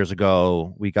couple of years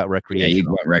ago we got recreational. Yeah, you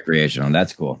went recreational.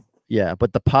 That's cool. Yeah,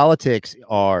 but the politics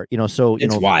are, so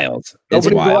it's wild. It's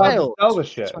wild. Sell the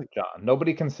shit, John.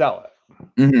 Nobody can sell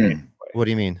it. Mm-hmm. What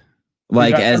do you mean?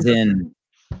 Like, as in,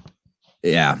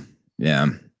 yeah.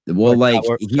 Well, like,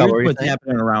 here's what's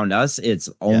happening around us. It's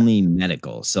only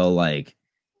medical. So, like,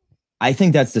 I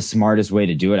think that's the smartest way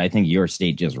to do it. I think your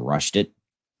state just rushed it.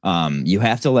 You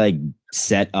have to like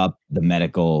set up the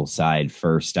medical side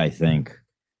first, I think,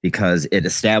 because it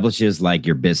establishes like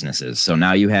your businesses. So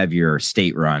now you have your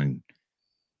state-run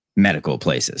medical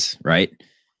places, right?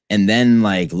 And then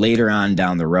like later on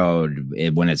down the road,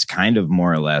 when it's kind of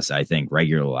more or less, I think,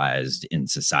 regularized in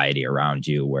society around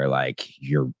you, where like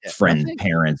your friends'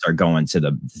 parents are going to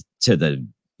the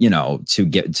to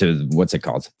get to what's it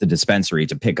called, the dispensary,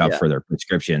 to pick up for their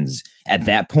prescriptions. At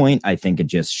that point, I think it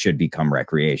just should become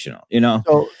recreational.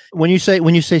 So when you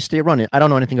say state run, I don't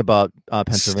know anything about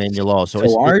Pennsylvania law. So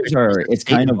it's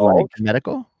kind of like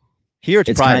medical. Here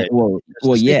it's private.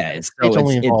 It's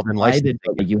only involved in licensing.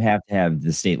 But you have to have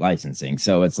the state licensing.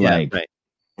 So it's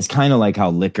it's kind of like how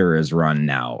liquor is run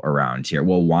now around here.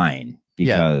 Well, wine.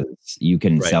 Because you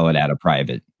can sell it at a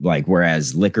private, like,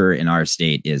 whereas liquor in our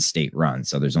state is state run.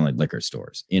 So there's only liquor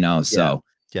stores, So,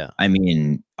 I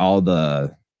mean, all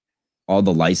the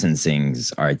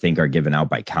licensings I think are given out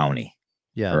by county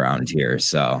around here.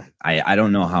 So I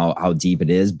don't know how deep it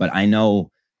is, but I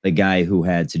know the guy who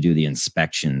had to do the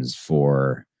inspections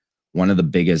for one of the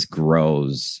biggest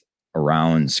grows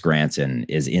around Scranton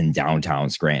is in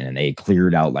downtown Scranton. They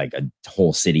cleared out like a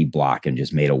whole city block and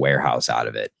just made a warehouse out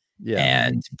of it.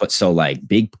 But so like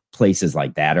big places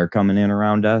like that are coming in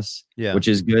around us, which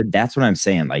is good. That's what I'm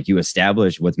saying. Like, you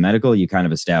establish with medical, you kind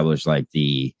of establish like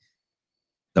the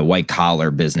white collar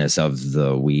business of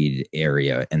the weed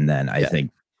area. And then I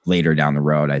think later down the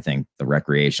road, I think the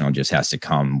recreational just has to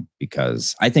come,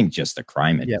 because I think just the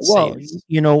crime. Well,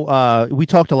 we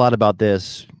talked a lot about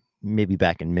this maybe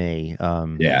back in May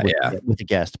with the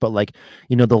guest, but like,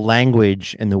 the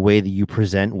language and the way that you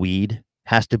present weed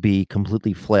has to be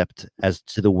completely flipped as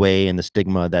to the way and the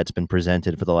stigma that's been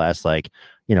presented for the last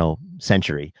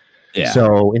century.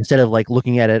 So instead of like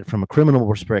looking at it from a criminal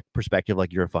perspective,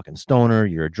 like you're a fucking stoner,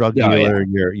 you're a drug dealer,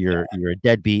 you're a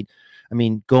deadbeat. I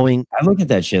mean, I look at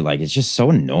that shit like it's just so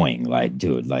annoying. Like,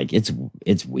 dude, like it's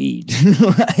weed.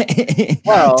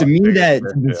 Well, to me,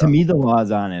 the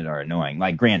laws on it are annoying.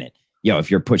 Like, granted,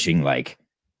 if you're pushing like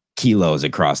kilos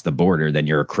across the border, then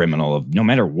you're a criminal of no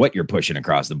matter what you're pushing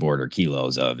across the border.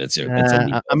 Kilos of it's I'm in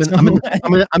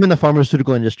the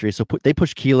pharmaceutical industry, so they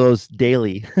push kilos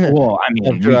daily. Well, I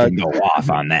mean, we can go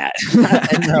off on that.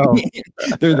 I know.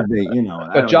 They're the big,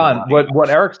 But John, what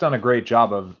Eric's done a great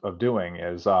job of doing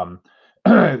is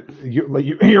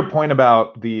your point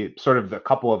about the sort of the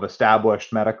couple of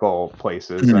established medical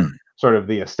places and sort of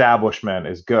the establishment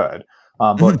is good.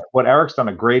 But what Eric's done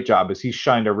a great job is he's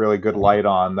shined a really good light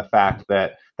on the fact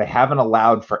that they haven't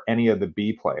allowed for any of the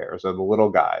B players or the little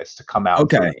guys to come out.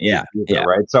 Okay.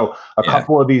 Right. So a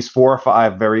couple of these 4 or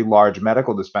 5 very large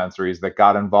medical dispensaries that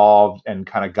got involved and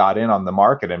kind of got in on the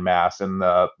market in mass in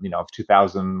the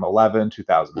 2011,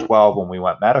 2012 when we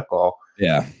went medical.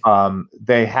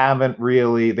 They haven't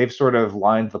really, they've sort of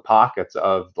lined the pockets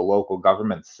of the local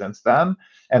government since then.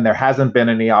 And there hasn't been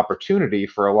any opportunity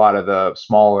for a lot of the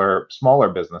smaller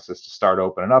businesses to start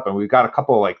opening up. And we've got a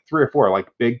couple, like 3 or 4, like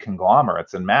big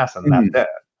conglomerates in mass, and that's it.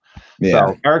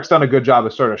 So Eric's done a good job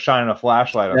of sort of shining a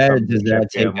flashlight on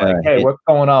like, hey, what's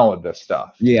going on with this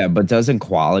stuff? Yeah, but doesn't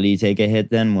quality take a hit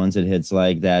then once it hits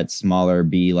like that smaller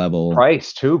B level?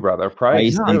 Price too, brother.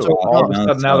 Price too. All of a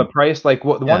sudden now the price, like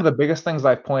one of the biggest things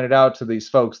I've pointed out to these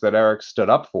folks that Eric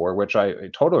stood up for, which I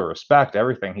totally respect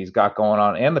everything he's got going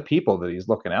on and the people that he's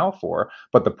looking out for.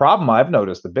 But the problem I've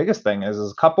noticed, the biggest thing is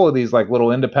a couple of these like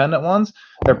little independent ones,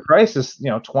 their price is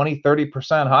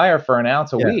 20-30% higher for an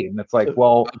ounce of weed. And it's like,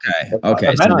 well, Okay.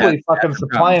 Eventually, fucking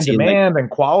supply and demand and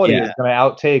quality is going to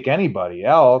outtake anybody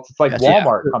else. It's like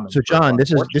Walmart coming. So, John,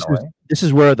 this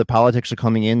is where the politics are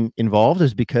coming involved,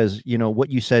 is because, you know, what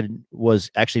you said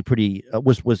was actually pretty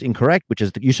was incorrect, which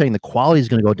is that you're saying the quality is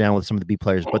going to go down with some of the B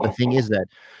players. But the thing is that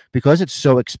because it's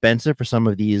so expensive for some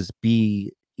of these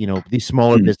these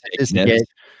smaller businesses to get,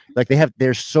 like,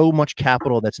 there's so much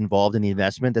capital that's involved in the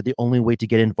investment that the only way to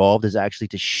get involved is actually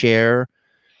to share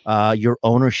your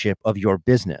ownership of your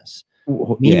business,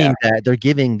 meaning that they're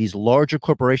giving these larger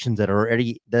corporations that are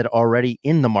already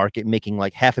in the market making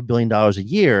like $500 million a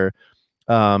year.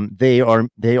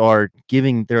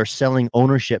 They're selling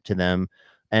ownership to them,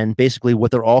 and basically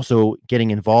what they're also getting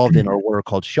involved in are what are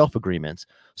called shelf agreements.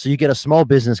 So you get a small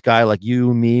business guy like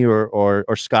you, me, or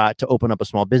Scott to open up a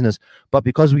small business, but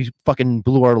because we fucking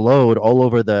blew our load all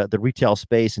over the retail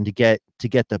space and to get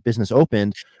the business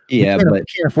opened, we can't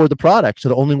afford the product. So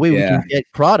the only way we can get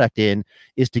product in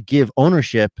is to give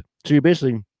ownership. So you're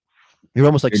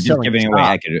almost like selling, giving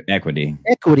away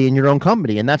equity in your own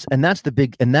company, and that's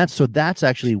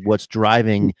actually what's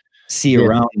driving. See,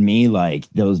 around me, like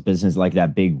those business, like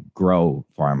that big grow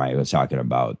farm I was talking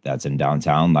about that's in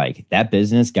downtown, like that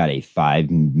business got a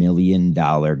 $5 million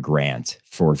grant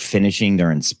for finishing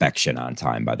their inspection on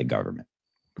time by the government.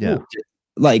 Yeah.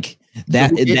 Like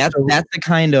that's the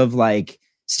kind of like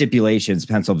stipulations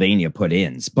Pennsylvania put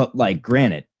in. But like,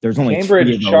 granted, there's only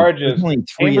Cambridge charges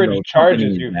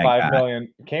you $5 million.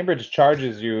 Cambridge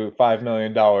charges you $5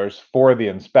 million for the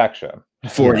inspection.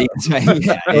 That's where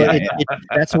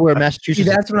Massachusetts. See,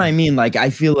 that's what I mean. Like, I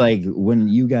feel like when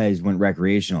you guys went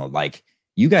recreational, like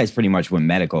you guys pretty much went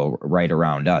medical right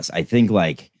around us. I think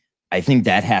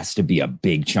that has to be a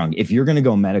big chunk. If you're gonna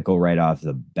go medical right off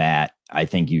the bat, I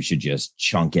think you should just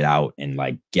chunk it out and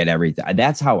like get everything.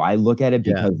 That's how I look at it,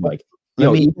 because like, you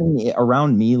know, even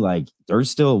around me, like there's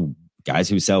still guys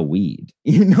who sell weed,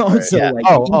 you know. Right. So like,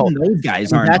 those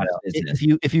guys aren't out of business.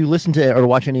 If you listen to or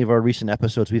watch any of our recent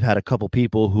episodes, we've had a couple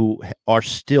people who are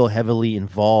still heavily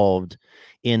involved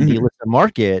in the illicit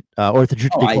market or the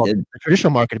traditional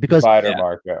market, because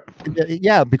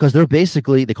because they're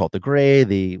basically, they call it the gray,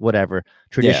 the whatever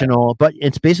traditional, but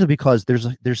it's basically because there's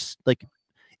like,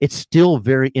 it's still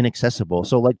very inaccessible.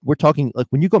 So like, we're talking like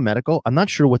when you go medical, I'm not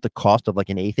sure what the cost of like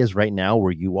an eighth is right now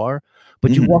where you are,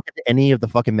 but you walk into any of the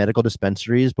fucking medical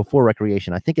dispensaries before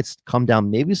recreation, I think it's come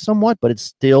down maybe somewhat, but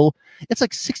it's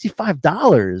like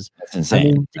 $65. That's insane. I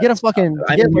mean, to get a fucking,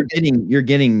 you're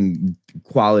getting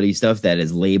quality stuff that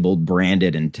is labeled,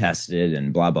 branded, and tested,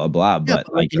 and blah blah blah.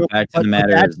 But like, the fact of the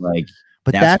matter is, like,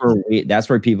 but that's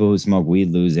where people who smoke weed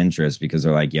lose interest, because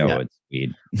they're like, yo, it's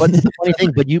weed. But the funny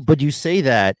thing, but you say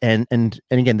that, and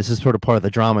again, this is sort of part of the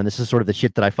drama, and this is sort of the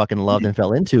shit that I fucking loved and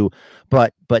fell into.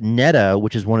 But Netta,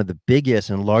 which is one of the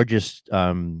biggest and largest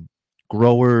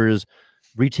growers,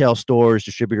 retail stores,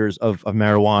 distributors of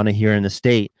marijuana here in the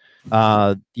state,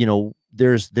 you know,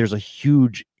 there's a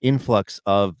huge influx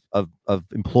of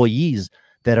employees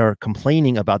that are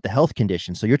complaining about the health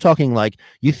conditions. So you're talking like,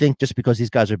 you think just because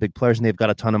these guys are big players and they've got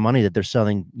a ton of money that they're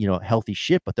selling, you know, healthy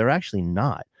shit, but they're actually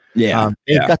not. They've got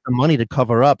the money to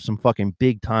cover up some fucking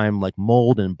big time like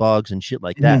mold and bugs and shit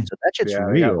like that. So that shit's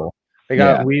real. They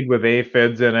got weed with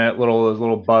aphids in it, those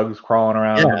little bugs crawling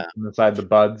around inside the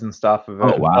buds and stuff of it.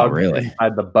 Oh wow, bugs really?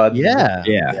 Inside the buds. Yeah.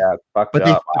 It's fucked but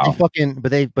up.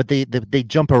 They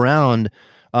jump around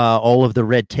all of the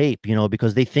red tape, you know,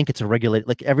 because they think it's a regulated,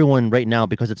 like everyone right now,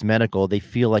 because it's medical, they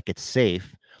feel like it's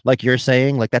safe. Like you're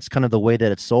saying, like that's kind of the way that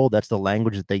it's sold. That's the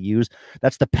language that they use.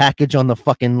 That's the package on the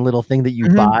fucking little thing that you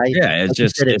buy. Yeah, it's like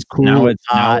just it's cool. Now it's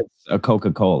a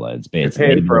Coca-Cola. It's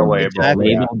basically paid for a label.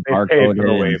 Labeled,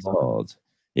 barcoded, and sold.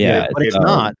 Yeah, but it's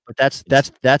not. But that's the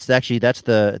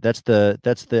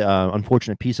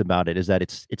unfortunate piece about it, is that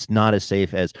it's not as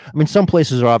safe as, I mean, some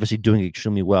places are obviously doing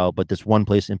extremely well, but this one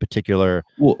place in particular,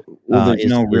 there's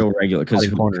no real regular,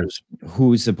 because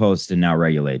who's supposed to now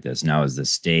regulate this? Now is the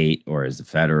state, or is the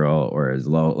federal, or is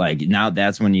low? Like now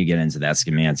that's when you get into that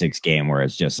semantics game where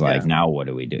it's just like, now what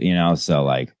do we do? You know, so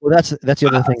like, well, that's the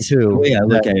other thing too. The way I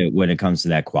look at it when it comes to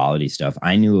that quality stuff,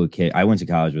 I knew a kid. I went to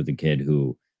college with a kid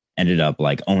who ended up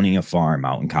like owning a farm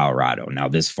out in Colorado. Now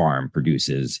this farm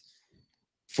produces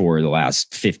for the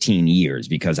last 15 years,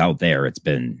 because out there it's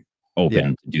been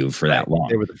open to do for that long.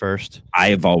 They were the first. I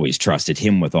have always trusted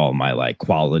him with all my like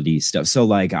quality stuff. So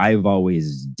like I've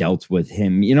always dealt with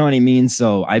him, you know what I mean?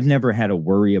 So I've never had to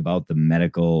worry about the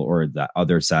medical or the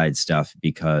other side stuff,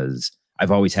 because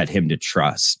I've always had him to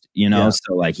trust, you know?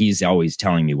 So like he's always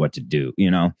telling me what to do,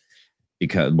 you know,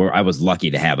 because I was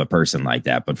lucky to have a person like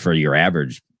that. But for your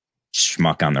average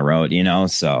schmuck on the road, you know,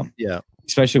 so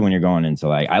especially when you're going into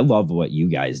like, I love what you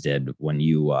guys did when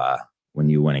you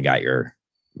went and got your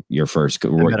first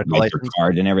like, your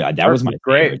card and everything. That was my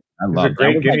great. Favorite. I love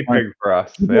great guinea pig for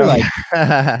us.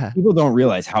 People don't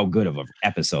realize how good of an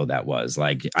episode that was.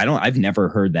 Like, I've never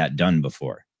heard that done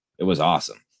before. It was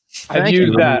awesome. I've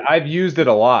used that. I've used it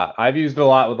a lot. I've used it a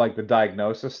lot with like the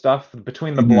diagnosis stuff.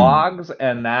 Between the blogs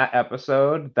and that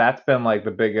episode, that's been like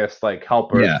the biggest like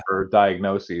helpers for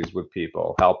diagnoses with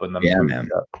people, helping them. Yeah, man.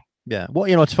 Yeah. Well,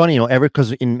 it's funny,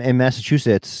 because in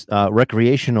Massachusetts,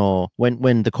 recreational,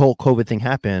 when the whole COVID thing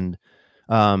happened,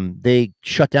 they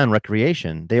shut down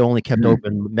recreation. They only kept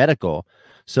open medical.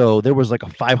 So there was like a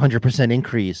 500%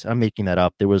 increase. I'm making that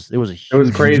up. It was a huge, it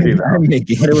was crazy. But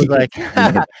it was like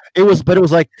it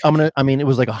was like it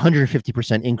was like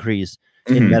 150% increase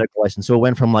in medical license. So it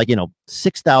went from like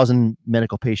 6,000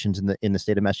 medical patients in the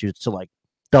state of Massachusetts to like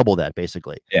double that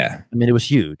basically. Yeah. I mean, it was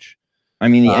huge. I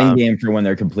mean, the end game for when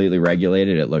they're completely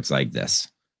regulated, it looks like this.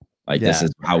 Like this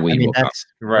is how we will come.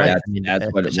 Right.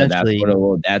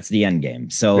 That's the end game.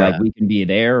 So like we can be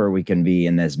there or we can be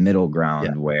in this middle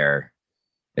ground where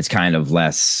it's kind of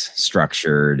less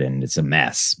structured and it's a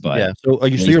mess. But so are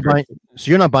you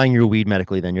you're not buying your weed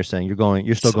medically then? You're saying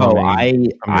you're still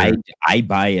going. I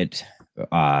buy it.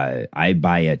 I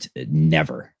buy it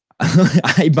never.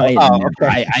 I buy it.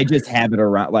 Okay. I just have it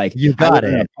around. Like you got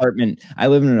it. I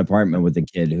live in an apartment with a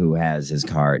kid who has his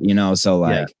card. So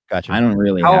like, gotcha. I don't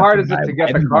really. How hard is it to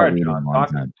get the card?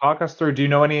 Talk us through. Do you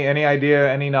know any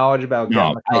idea, any knowledge about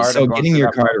getting the card? So getting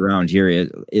your card around here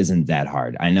isn't that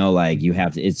hard. I know, like you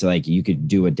have to. It's like you could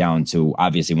do it down to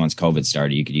obviously once COVID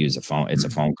started, you could use a phone. It's a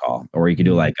phone call, or you could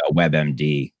do like a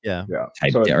WebMD.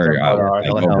 Type or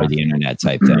like over the internet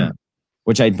type thing.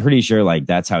 Which I'm pretty sure, like,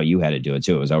 that's how you had to do it,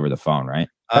 too. It was over the phone, right?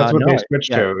 That's what they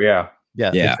switched to, Yeah,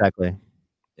 exactly.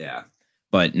 Yeah.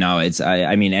 But no,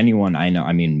 I mean, anyone I know,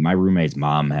 I mean, my roommate's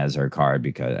mom has her card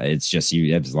because it's just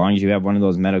you, as long as you have one of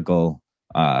those medical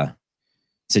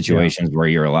situations where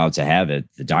you're allowed to have it,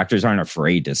 the doctors aren't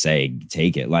afraid to say,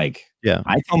 take it. Like,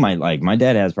 I tell my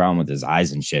dad has a problem with his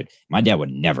eyes and shit. My dad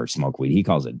would never smoke weed. He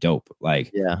calls it dope.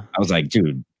 Like, I was like,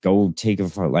 dude, go take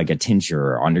a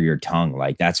tincture under your tongue.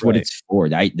 Like that's what it's for.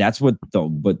 That's what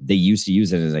they used to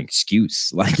use it as an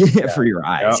excuse, like for your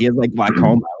eyes. He has like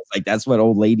glaucoma. I was like, that's what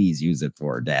old ladies use it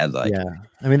for, Dad. Like,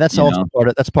 I mean, that's also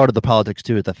part of the politics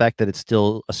too. The fact that it's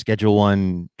still a Schedule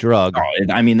I drug.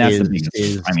 I mean, that's the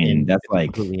biggest. I mean, that's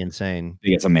like completely insane.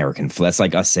 It's American. That's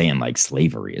like us saying like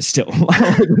slavery is still.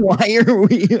 Why are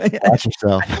we? Watch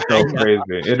yourself. So crazy.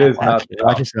 It is not.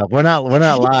 Watch yourself. We're not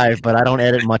live, but I don't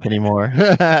edit much anymore.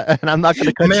 And I'm not going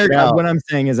to cut America. You out. What I'm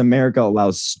saying is America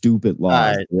allows stupid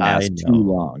laws to last too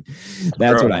long.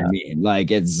 That's what I mean. Like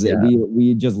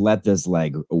we just let this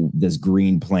this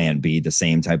green plant be the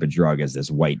same type of drug as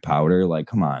this white powder. Like,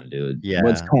 come on, dude. Yeah.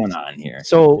 What's going on here?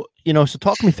 So so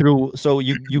talk me through. So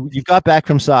you got back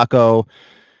from Saco,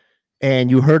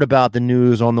 and you heard about the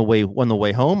news on the way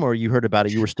home, or you heard about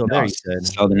it? You were still there. You said.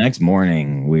 So the next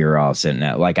morning we were all sitting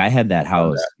at like I had that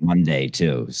house Monday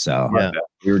too. So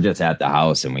we were just at the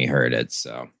house and we heard it.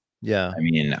 So I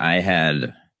mean,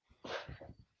 I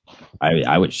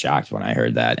was shocked when I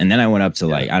heard that, and then I went up to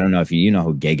like I don't know if you know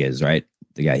who Gig is, right?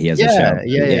 The guy he has a show.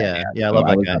 Yeah. I love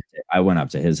that guy. I went up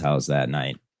to his house that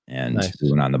night. And we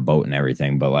went on the boat and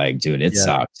everything, but like, dude, it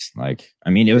sucked. Like, I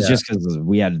mean, it was just because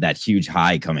we had that huge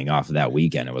high coming off of that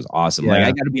weekend. It was awesome. Like,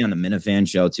 I got to be on the Minifan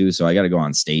show too, so I got to go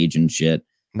on stage and shit.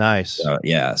 Nice.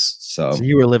 So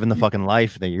you were living the fucking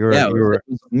life that you were.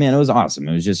 Man, it was awesome.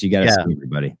 It was just you got to see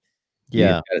everybody. You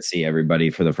got to see everybody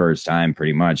for the first time,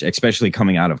 pretty much, especially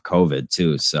coming out of COVID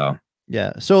too. So.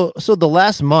 Yeah. So the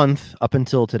last month up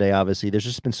until today, obviously, there's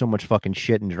just been so much fucking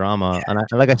shit and drama, and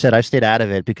like I said, I stayed out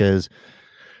of it because.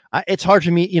 It's hard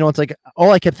for me, it's like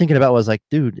all I kept thinking about was like,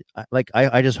 dude,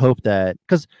 I just hope that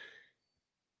because,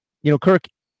 Kirk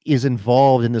is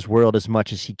involved in this world as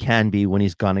much as he can be when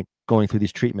he's going through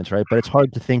these treatments, right? But it's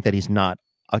hard to think that he's not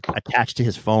attached to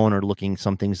his phone or looking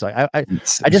something. So I kind of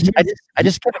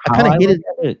hated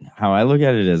it. How I look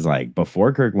at it is like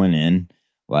before Kirk went in,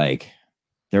 like.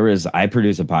 I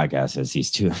produce a podcast as he's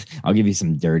too. I'll give you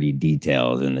some dirty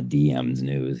details in the DMs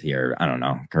news here. I don't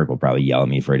know. Kirk will probably yell at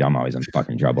me for it. I'm always in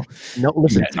fucking trouble. No,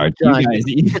 listen,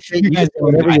 you guys do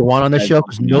whatever you want on the show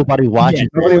because nobody watches.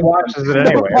 Nobody watches it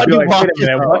anyway. What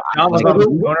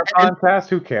podcast?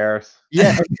 Who cares?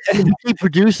 Yeah, and we keep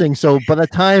producing. So by the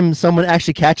time someone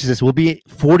actually catches this, we'll be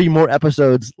 40 more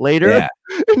episodes later. Yeah.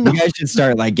 You guys should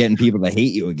start like getting people to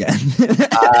hate you again.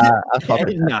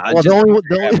 The only one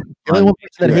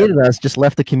person that hated us just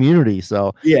left the community.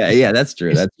 So yeah, that's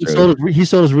true. That's true. He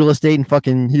sold his real estate and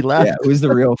fucking he left. Yeah, who's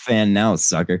the real fan now,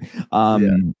 sucker?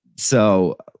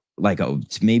 So like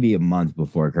maybe a month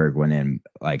before Kirk went in,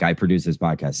 like I produced this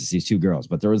podcast. It's these two girls,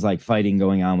 but there was like fighting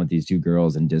going on with these two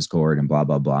girls in Discord and blah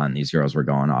blah blah, and these girls were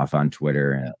going off on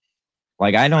Twitter and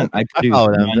like I produced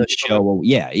one show.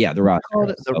 Yeah, the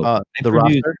roster. The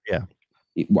roster. Yeah,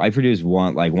 I produce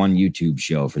one YouTube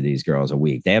show for these girls a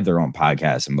week. They have their own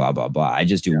podcast and blah blah blah. I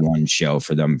just do one show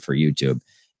for them for YouTube,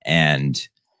 and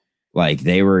like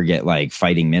they were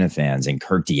fighting Minifans, and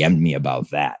Kirk DM'd me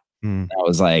about that. I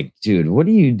was like, dude, what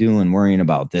are you doing worrying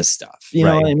about this stuff? You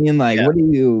know what I mean? Like, what do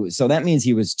you? So that means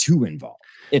he was too involved.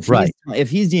 If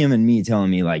he's DMing me telling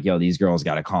me like, yo, these girls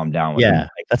got to calm down. With him,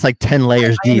 like, that's like 10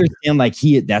 layers deep. And like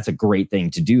that's a great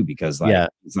thing to do because like,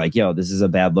 it's like, yo, this is a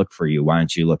bad look for you. Why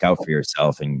don't you look out for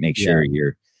yourself and make sure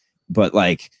you're, but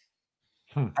like,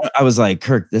 I was like,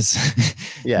 Kirk, this,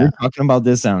 you're talking about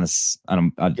this on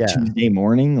a Tuesday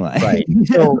morning, like, right?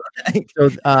 So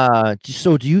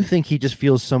do you think he just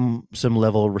feels some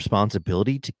level of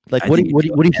responsibility to like? What do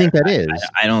you think that is?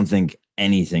 I don't think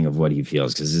anything of what he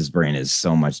feels because his brain is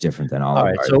so much different than all of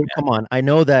ours. So come on, I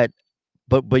know that,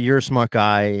 but you're a smart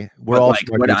guy. We're all like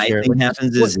what I think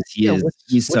happens is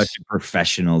he's such a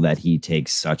professional that he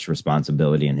takes such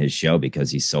responsibility in his show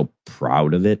because he's so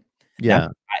proud of it. Yeah,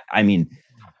 I mean.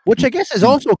 Which I guess is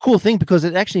also a cool thing because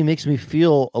it actually makes me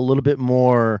feel a little bit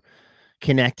more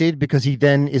connected because he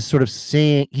then is sort of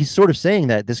saying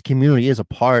that this community is a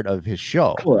part of his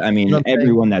show. Cool. I mean,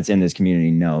 everyone that's in this community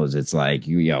knows it's like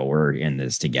we're in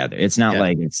this together. It's not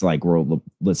like it's like we're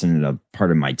listening to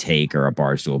part of my take or a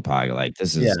Barstool pod. Like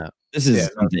this is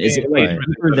something. It's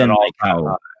deeper than like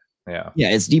how.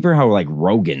 It's deeper how like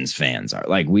Rogan's fans are.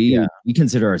 Like we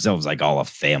consider ourselves like all a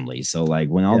family. So like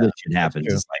when all this shit happens,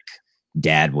 it's like.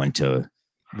 Dad went to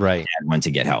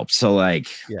get help. So like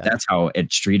that's how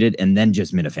it's treated. And then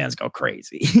just Minifans go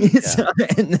crazy.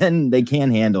 And then they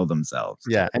can't handle themselves.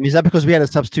 Yeah. I mean, is that because we had a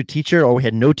substitute teacher or we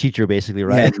had no teacher basically,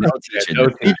 right? No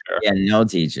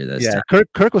teacher this time.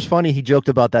 Kirk was funny. He joked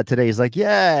about that today. He's like,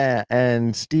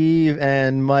 and Steve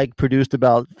and Mike produced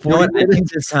about 40 I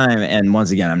think this time, and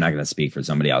once again, I'm not going to speak for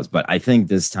somebody else, but I think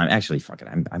this time, actually, fuck it.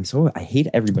 I hate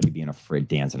everybody being afraid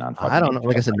dancing on. I don't know.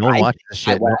 Like I said, no one watches this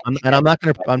shit.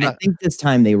 I think this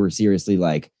time they were seriously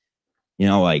like,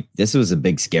 like this was a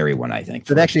big scary one. I think.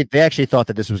 So they actually thought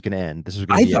that this was going to end. This was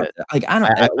going to be it. Like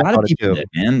a lot of people did,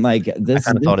 man. Like this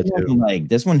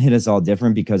one hit us all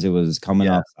different because it was coming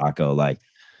off Sacco. Like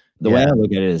the way I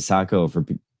look at it is Sacco for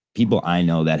people I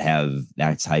know that have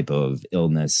that type of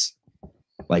illness.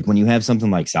 Like when you have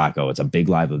something like Sacco, it's a big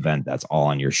live event that's all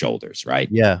on your shoulders, right?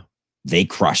 Yeah, they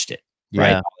crushed it.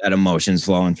 Right, all that emotion's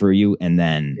flowing through you, and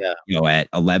then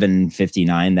at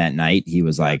 11:59 that night, he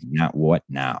was like, "Not what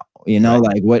now?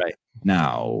 Like what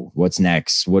now? What's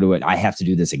next? I have to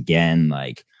do this again?"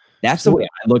 Like that's the way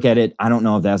I look at it. I don't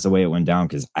know if that's the way it went down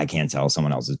because I can't tell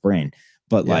someone else's brain,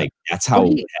 but like that's how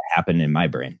it happened in my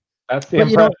brain. That's the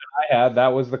impression I had.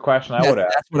 That was the question I would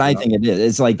ask. That's what I think it is.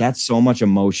 It's like that's so much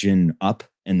emotion up,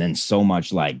 and then so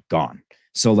much like gone.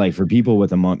 So like for people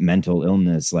with a mental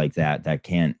illness like that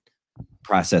can't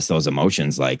process those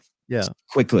emotions like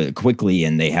quickly,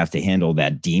 and they have to handle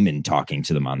that demon talking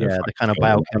to them on their the kind of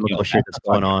biochemical shit that's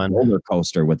going on. Roller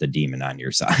coaster with the demon on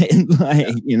your side, like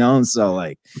so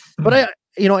like. But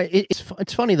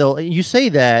it's funny though. You say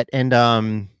that, and I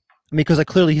mean, because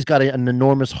clearly he's got an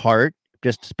enormous heart,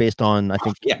 just based on I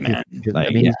think man.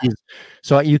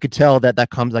 So you could tell that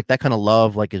comes like that kind of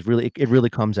love like it really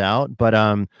comes out. But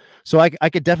so I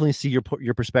could definitely see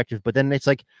your perspective. But then it's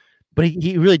like. But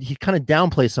he kind of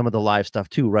downplays some of the live stuff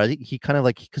too, right? He kind of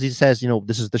like because he says,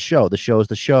 this is the show is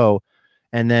the show,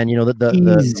 and then he's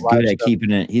good at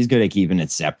keeping it. He's good at keeping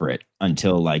it separate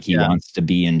until like he wants to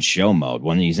be in show mode.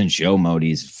 When he's in show mode,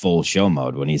 he's full show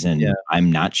mode. When he's in I'm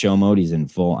not show mode, he's in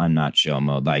full I'm not show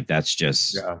mode. Like that's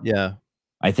just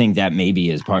I think that maybe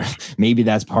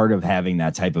that's part of having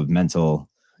that type of mental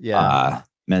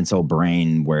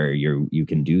brain where you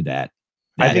can do that.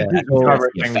 I think he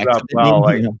covered things up well.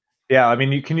 Like, yeah, I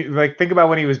mean, can you like think about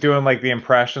when he was doing like the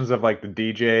impressions of like the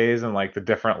DJs and like the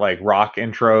different like rock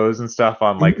intros and stuff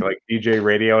on like DJ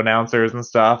radio announcers and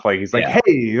stuff. Like he's like,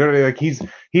 hey, like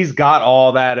he's got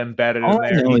all that embedded in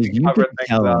there.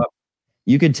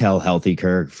 You could tell healthy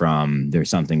Kirk from there's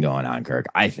something going on, Kirk.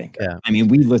 I think. Yeah. I mean,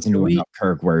 we listen to enough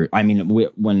Kirk where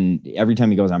when every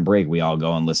time he goes on break, we all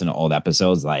go and listen to old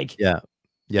episodes. Like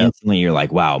instantly you're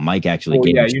like, wow, Mike actually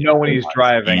when he's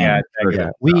driving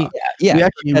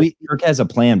Kirk has a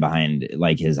plan behind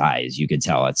like his eyes, you could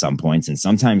tell at some points, and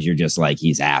sometimes you're just like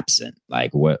he's absent,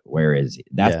 like where is he?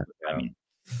 I mean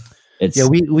It's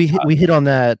we hit on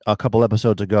that a couple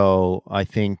episodes ago. I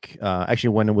think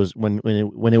actually when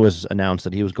it was announced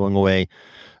that he was going away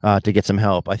to get some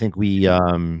help. I think we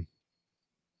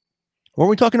weren't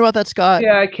we talking about that, Scott?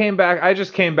 Yeah, I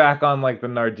just came back on like the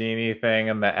Nardini thing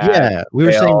and the we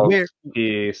were saying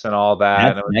piece and all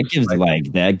that.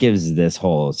 That gives this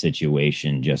whole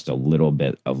situation just a little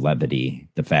bit of levity.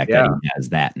 The fact that he has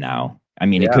that now. I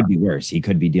mean, it could be worse. He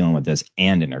could be dealing with this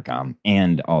and intercom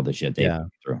and all the shit they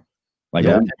went through. Like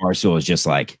Barstool is just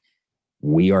like,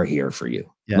 we are here for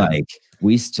you. Yeah. Like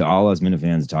we to all us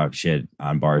Minifans talk shit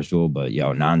on Barstool, but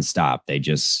nonstop. They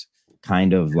just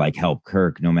kind of like help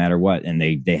Kirk no matter what, and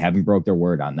they haven't broke their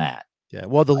word on that. Yeah,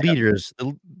 well, the leaders. I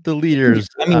mean,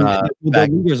 the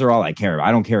leaders are all I care about.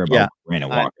 I don't care about Brandon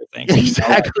Walker thing.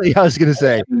 Exactly, I was gonna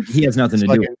say he has nothing to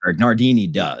do with Kirk. Nardini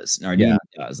does. Nardini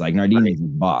does. Like Nardini's his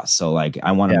boss, so like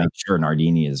I want to make sure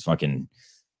Nardini is fucking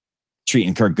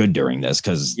treating Kirk good during this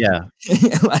because he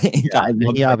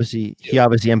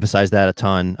obviously emphasized that a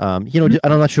ton. I'm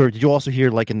not sure. Did you also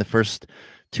hear like in the first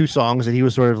 2 songs that he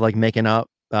was sort of like making up?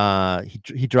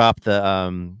 He dropped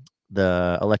the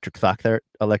electric shock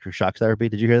therapy.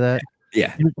 Did you hear that?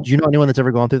 Yeah. Do you know anyone that's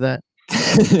ever gone through that?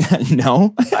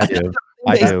 No, I do.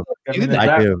 I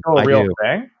do. A real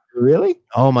thing? Really?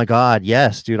 Oh my god,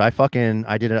 yes, dude. I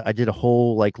did a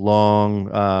whole like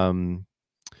long.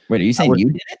 Wait, are you saying you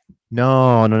did it?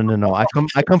 No. I come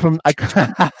from. I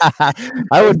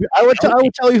would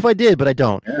tell you if I did, but I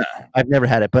don't. Yeah. I've never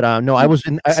had it, but no, I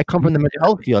come from the mental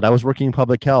health field. I was working in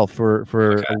public health for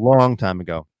a long time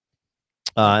ago.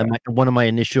 And one of my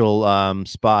initial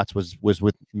spots was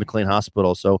with McLean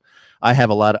Hospital, so I have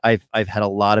I've had a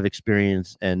lot of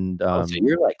experience, and so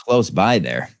you're like close by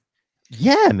there.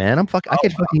 Yeah, man, I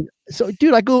fucking. So,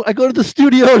 dude, I go to the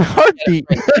studio in heartbeat.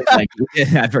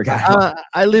 I forgot.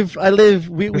 I live.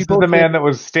 We this both is the man that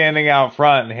was standing out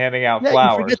front and handing out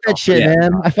flowers. Forget that shit,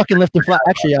 man. I fucking left the flower.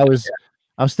 Actually, I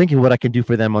was thinking what I could do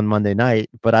for them on Monday night,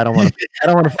 but I don't want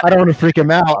to freak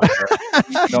him out.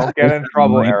 Don't get in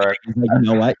trouble, Eric. You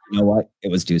know what?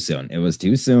 It was too soon.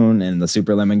 And the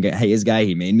Super Lemon Haze guy,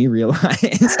 he made me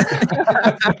realize.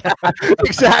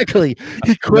 Exactly.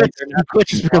 He quit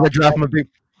just because I dropped him a big.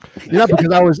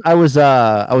 Because I was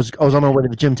on my way to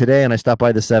the gym today, and I stopped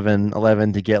by the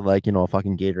 7-Eleven to get like a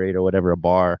fucking Gatorade or whatever, a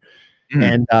bar,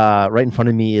 and right in front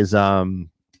of me is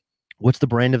what's the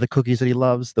brand of the cookies that he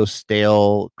loves? Those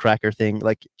stale cracker thing,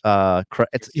 like it's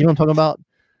what I'm talking about.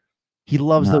 He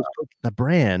loves the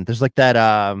brand. There's like that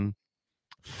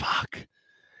fuck.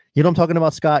 You know what I'm talking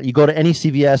about, Scott? You go to any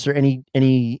CVS or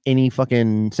any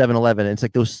fucking 7-Eleven, and it's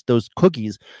like those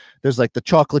cookies. There's like the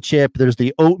chocolate chip. There's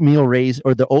the oatmeal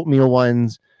or the oatmeal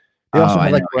ones. They also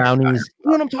have like brownies.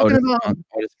 You know what I'm talking about?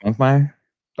 Otis Spunkmeyer?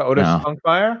 The Otis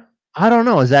Spunkmeyer? I don't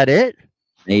know. Is that it?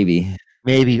 Maybe.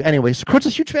 Anyways, Kurt's a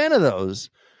huge fan of those.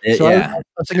 So I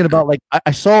was thinking about like I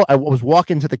was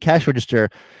walking to the cash register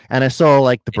and I saw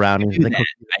like the brownies. And I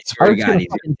swear to God,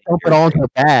 dump it all into a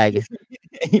bag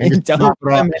and just drop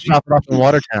it off in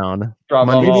Watertown. Drop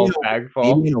them all bag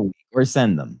full. Maybe in a week, or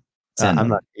send them. I'm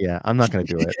not gonna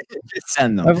do it. Just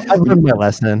send them. I've learned my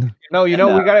lesson. No, we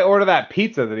gotta order that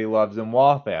pizza that he loves in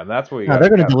Waltham. That's what they're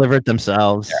gonna deliver it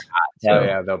themselves.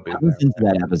 Yeah, they'll be. I listened to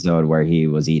that episode where he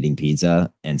was eating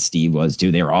pizza and Steve was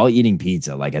too. They were all eating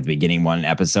pizza like at the beginning of one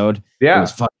episode. Yeah, it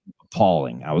was fucking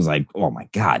appalling. I was like, oh my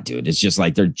god, dude, it's just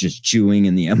like they're just chewing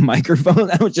in the microphone.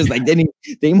 I was just like,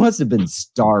 they must have been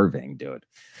starving, dude,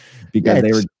 because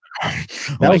they were. I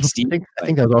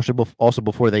think that was also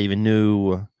before they even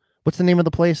knew. What's the name of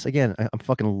the place again? I'm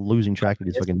fucking losing track of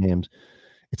these fucking names.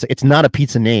 It's not a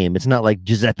pizza name. It's not like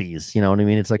Giuseppe's. You know what I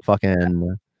mean? It's like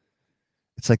fucking.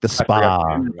 It's like the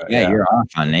spa. Yeah, you're off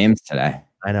on names today.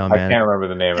 I know, man. I can't remember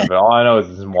the name of it. All I know is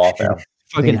it's in Waltham.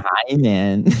 Fucking high,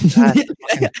 man. It's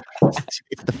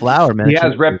the flower, man. He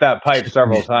has ripped that pipe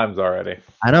several times already.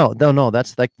 I know. No,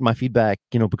 that's like my feedback.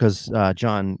 Because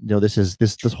John,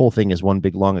 this whole thing is one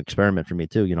big long experiment for me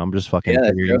too. I'm just fucking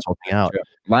figuring this whole thing out.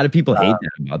 A lot of people hate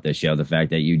that about this show, the fact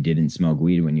that you didn't smoke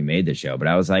weed when you made the show. But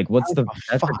I was like, that's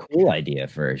a cool idea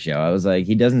for a show. I was like,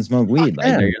 he doesn't smoke weed.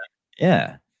 Like,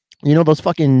 yeah. Those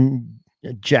fucking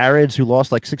Jareds who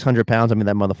lost like 600 pounds. I mean,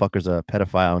 that motherfucker's a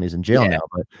pedophile and he's in jail now.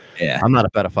 But I'm not a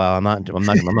pedophile. I'm not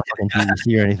fucking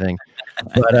PVC or anything.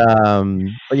 But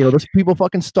those people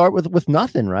fucking start with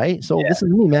nothing, right? So this is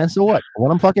me, man. So what?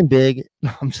 When I'm fucking big,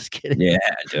 I'm just kidding. Yeah,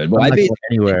 dude. Well, I'm not going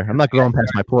anywhere. I'm not growing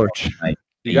past my porch.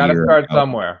 You got to start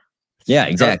somewhere. Yeah,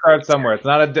 exactly. Start somewhere. It's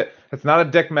not a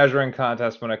dick measuring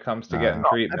contest when it comes to getting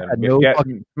treatment. I've got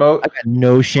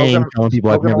no shame telling people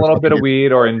I've never a little bit of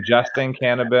weed or ingesting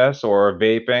cannabis or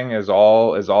vaping is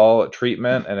all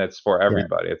treatment, and it's for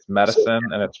everybody. It's medicine,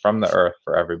 and it's from the earth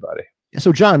for everybody.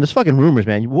 So John, there's fucking rumors,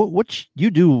 man. What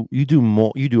you do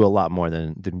a lot more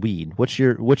than weed. What's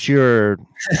your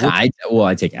I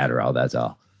take Adderall, that's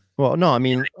all. Well, no, I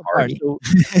mean, party.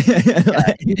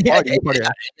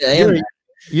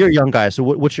 You're a young guy. So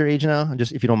what's your age now?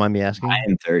 Just if you don't mind me asking. I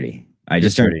am 30. I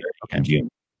just turned 30 in June.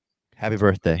 Happy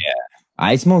birthday. Yeah.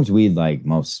 I smoked weed like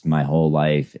most my whole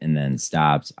life and then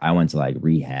stopped. I went to like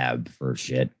rehab for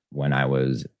shit when I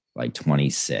was like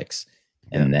 26.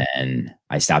 And then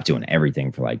I stopped doing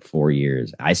everything for like 4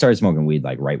 years. I started smoking weed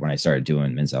like right when I started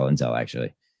doing Intel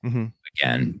actually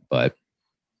again. But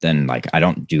then like I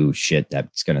don't do shit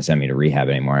that's going to send me to rehab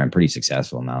anymore. I'm pretty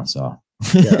successful now. So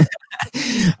yeah.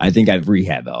 I think I've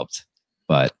rehab helped.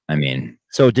 But I mean.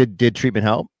 So did treatment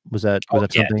help? Was that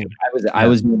something? I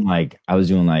was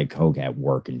doing like coke at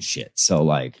work and shit. So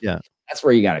like that's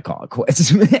where you got to call it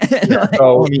quits, man.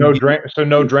 Like,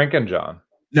 no drinking, John.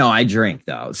 No, I drink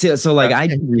though. So like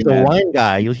the wine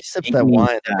guy. You sip that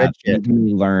wine. Made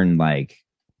me learn like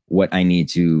what I need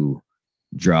to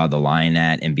draw the line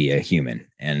at and be a human.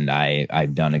 And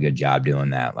I've done a good job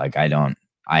doing that. Like I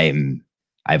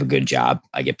have a good job.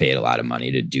 I get paid a lot of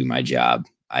money to do my job.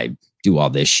 I do all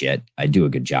this shit. I do a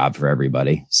good job for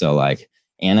everybody. So like,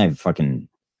 and I fucking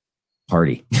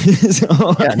party. So,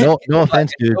 yeah, no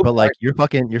offense, dude, but like you're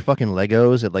fucking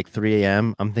Legos at like 3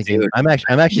 a.m. I'm thinking, dude, I'm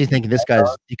actually thinking this guy's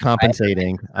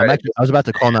decompensating. I was about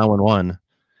to call 911.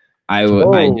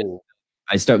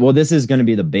 Well, this is going to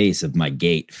be the base of my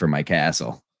gate for my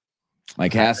castle. My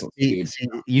castle. See,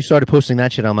 you started posting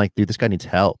that shit. I'm like, dude, this guy needs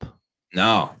help.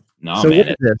 No, so man. What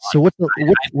is this? So what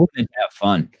have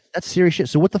fun. That's serious shit.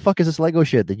 So what the fuck is this Lego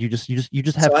shit that you just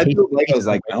have? So I built Legos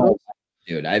like my whole life,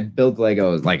 dude. I built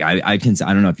Legos like I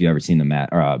don't know if you've ever seen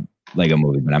the Lego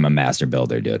movie, but I'm a master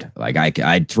builder, dude. Like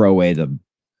I'd throw away the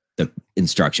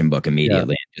instruction book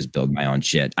immediately and just build my own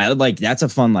shit. I like that's a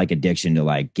fun like addiction to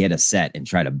like get a set and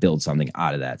try to build something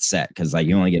out of that set because like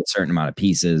you only get a certain amount of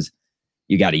pieces.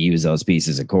 You got to use those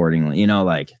pieces accordingly. You know,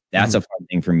 like that's a fun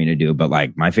thing for me to do. But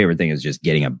like my favorite thing is just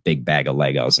getting a big bag of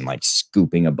Legos and like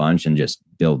scooping a bunch and just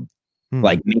build,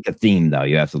 like make a theme though.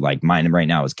 You have to like mine right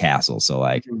now is castle. So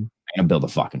like I'm gonna build a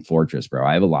fucking fortress, bro.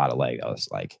 I have a lot of Legos,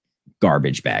 like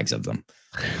garbage bags of them.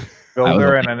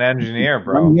 Builder and an engineer,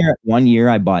 bro. One year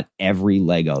I bought every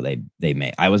Lego they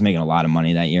made. I was making a lot of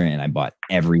money that year, and I bought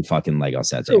every fucking Lego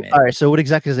set they made. All right, so what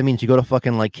exactly does it mean? You go to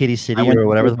fucking like Kitty City or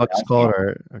whatever the fuck it's called,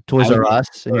 or Toys R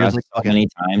Us, and you're just like so many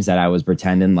times that I was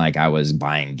pretending like I was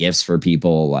buying gifts for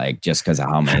people, like just because of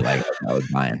how many Legos I was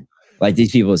buying. Like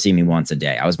these people would see me once a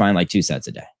day. I was buying like 2 sets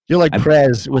a day. You're like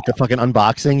Prez with the fucking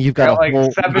unboxing. You've got like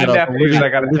whole, 7 nephews I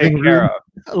got to take care of.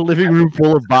 A living room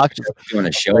full of boxes. Doing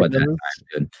a show at that time,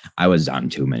 dude. I was on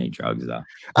too many drugs though.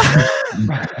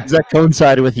 Does that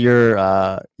coincide with your?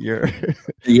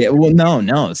 Yeah, well,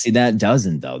 no. See, that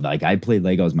doesn't though. Like I played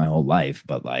Legos my whole life,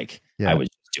 but like I was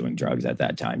just doing drugs at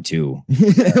that time too,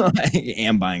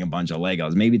 and buying a bunch of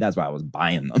Legos. Maybe that's why I was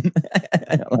buying them.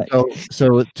 Like,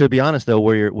 so to be honest though,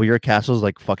 were your castles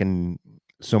like fucking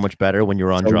so much better when you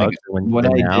were on drugs? What I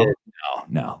did?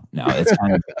 No. It's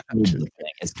kind of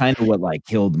it's kind of what like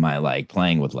killed my like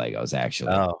playing with Legos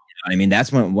actually. Oh. You know what I mean?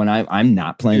 That's when I'm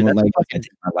not playing with Legos, I think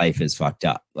my life is fucked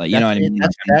up. Like you know what I mean? I'm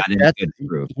not in a good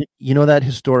groove. You know that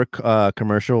historic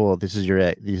commercial? This is your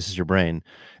brain.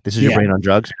 This is your brain on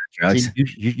drugs. Drugs. So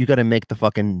you got to make the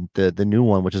fucking the new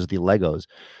one, which is the Legos.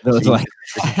 So like,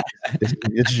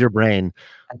 this is your brain.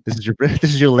 This is your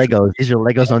Legos. These are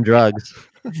Legos on drugs.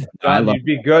 John, you'd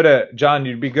be good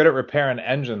at repairing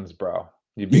engines, bro.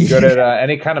 You'd be good at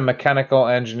any kind of mechanical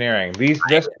engineering.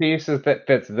 This piece that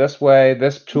fits this way.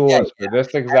 This tool is for this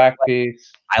exact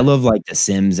piece. I love like The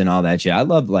Sims and all that shit. I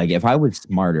love like if I was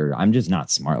smarter, I'm just not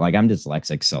smart. Like I'm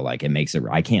dyslexic, so like it makes it.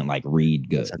 I can't like read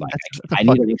good. Like I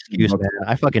need an excuse, man.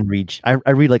 I fucking read. I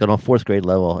read like on a 4th grade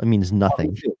level. It means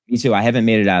nothing. Me too. I haven't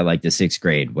made it out of like the 6th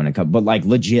grade when it comes, but like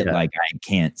legit, like I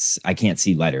can't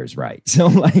see letters right. So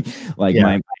like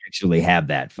I actually have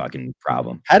that fucking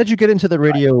problem. How did you get into the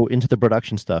radio, into the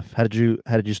production stuff? How did you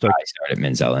start? I started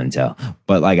Intel,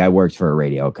 but like I worked for a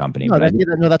radio company.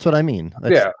 No, that's what I mean.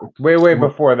 Way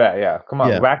before that. Yeah, come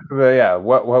on, back to the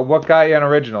What got you in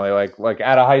originally? Like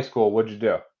out of high school, what'd you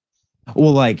do?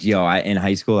 Well, like in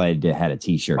high school, I had a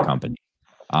t-shirt company.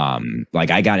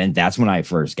 Like I got in. That's when I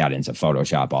first got into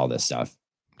Photoshop, all this stuff.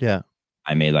 Yeah,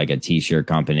 I made like a t-shirt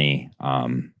company.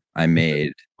 I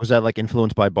made. Was that like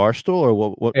influenced by Barstool or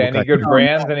what? Yeah, any good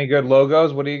brands? Any good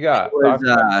logos? What do you got?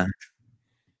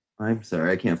 I'm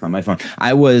sorry, I can't find my phone.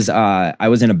 I was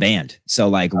in a band, so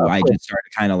like I just started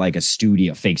kind of like a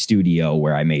fake studio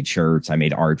where I made shirts, I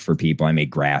made art for people, I made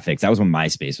graphics. That was when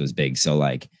MySpace was big, so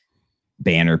like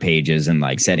banner pages and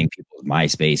like setting people's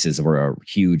MySpaces were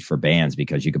huge for bands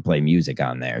because you could play music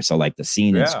on there. So like the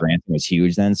scene in Scranton was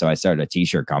huge then. So I started a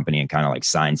t-shirt company and kind of like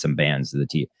signed some bands to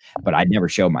the but I'd never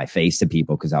show my face to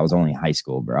people because I was only in high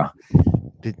school, bro.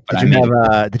 Did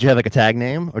you have like a tag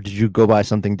name or did you go by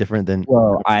something different than?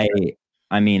 Well, it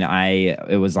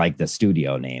was like the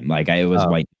studio name. Like it was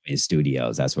White Noise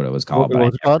Studios. That's what it was called. What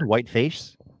was it called? White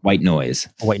Face? White Noise.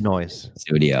 White Noise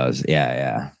Studios.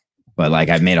 Yeah. But like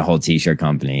I made a whole t-shirt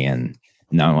company and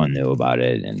no one knew about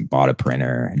it and bought a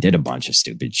printer and did a bunch of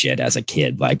stupid shit as a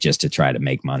kid, like just to try to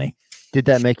make money. Did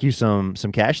that make you some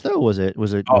cash though? Was it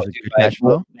good cash I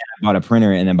flow? bought a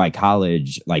printer and then by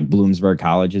college, like Bloomsburg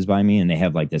College is by me and they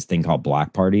have like this thing called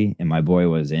Block Party. And my boy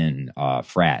was in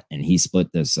frat and he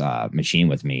split this machine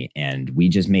with me and we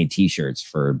just made t-shirts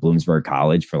for Bloomsburg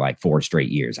College for like 4 straight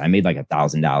years. I made like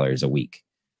 $1,000 a week.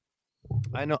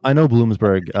 I know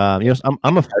Bloomsburg.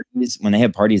 I'm a when they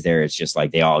have parties there, it's just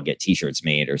like they all get t-shirts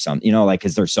made or something, like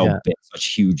because they're so big, such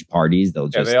huge parties. They'll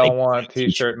just they all want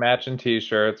matching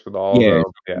t-shirts with all those.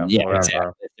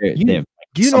 Exactly.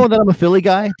 Do you know that I'm a Philly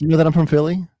guy? Do you know that I'm from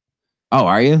Philly? Oh,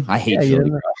 are you? I hate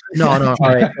Philly. No. All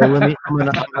right. So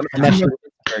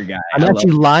I'm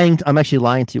actually lying. I'm actually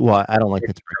lying to you. Well, I don't like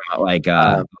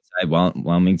Pittsburgh. Like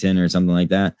Wilmington or something like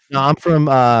that. No, I'm from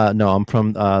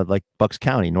like Bucks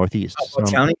County, Northeast.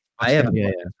 Bucks County. I have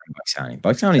Bucks County.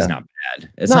 Bucks County's not bad.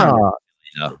 It's not really,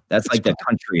 though. That's like the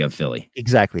country of Philly.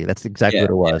 Exactly. That's exactly what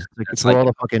it was. It's where all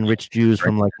the fucking rich Jews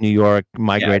from like New York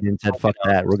migrated and said, "Fuck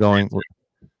that, we're going."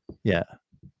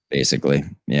 Basically,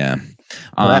 yeah.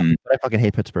 I fucking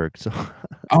hate Pittsburgh. So.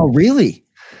 Oh, really?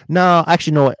 No,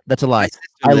 actually, no. That's a lie.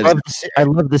 I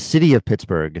love the city of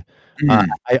Pittsburgh.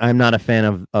 I'm not a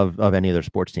fan of any of their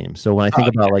sports teams. So when I think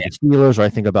about like the Steelers or I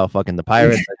think about fucking the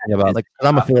Pirates, I think about because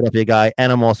I'm a Philadelphia guy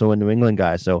and I'm also a New England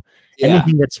guy. So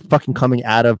anything that's fucking coming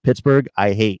out of Pittsburgh,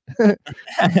 I hate.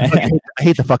 I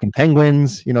hate the fucking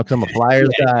Penguins, because I'm a Flyers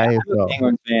guy. I'm a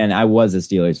Penguins fan. I was a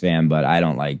Steelers fan, but I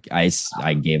don't like. I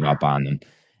gave up on them,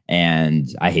 and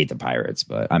I hate the Pirates.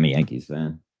 But I'm a Yankees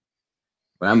fan.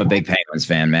 But I'm a big Penguins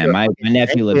fan, man. My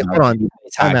nephew lives. Hold on,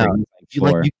 time out.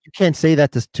 You can't say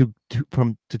that to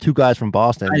two guys from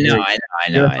Boston. I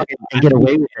know. And get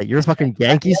away with it. You're a fucking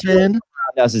Yankees fan.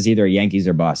 Us is either a Yankees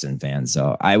or Boston fan.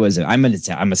 So I'm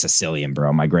a Sicilian,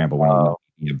 bro. My grandpa wanted to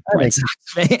be a Red Sox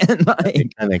fan.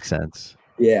 That makes sense.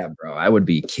 Yeah, bro. I would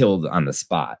be killed on the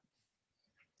spot.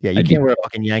 Yeah, you can't wear a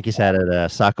fucking Yankees hat at a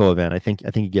Sacco event. I think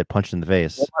you get punched in the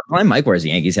face. Well, Mike wears a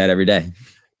Yankees hat every day.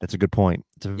 That's a good point.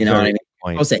 It's what I mean?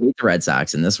 I'm supposed to hate the Red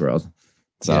Sox in this world.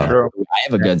 So I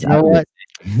have a good time. You know what?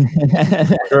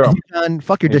 John,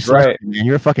 fuck your dyslexia, man.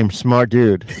 You're a fucking smart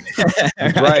dude.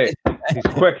 He's right.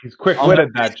 He's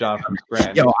quick-witted, that John from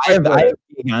Scranton. Yo, I have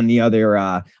on the other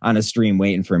on a stream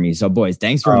waiting for me. So boys,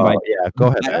 thanks for inviting. Yeah, go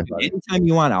ahead. Anytime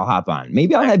you want, I'll hop on.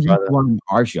 Maybe I'll have you on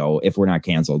our show if we're not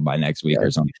canceled by next week or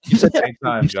something. You said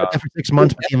anytime, John. For 6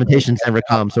 months, but the invitations never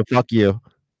come. So fuck you.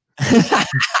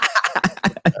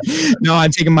 No,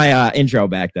 I'm taking my intro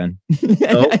back then.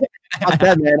 Nope. Fuck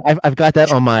that, man. I've got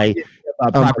that on my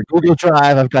Google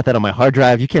Drive. I've got that on my hard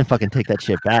drive. You can't fucking take that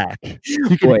shit back.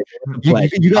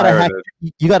 You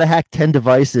gotta hack 10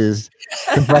 devices.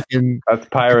 That's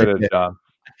pirated, John.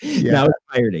 Yeah, that was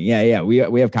pirating. Yeah. We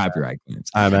have copyright claims.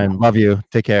 All right, man. Love you.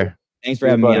 Take care. Thanks for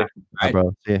having me. All right,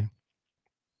 bro. See you.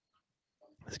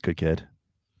 That's a good kid.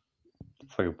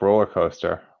 It's like a roller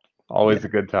coaster. Always a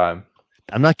good time.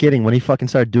 I'm not kidding. When he fucking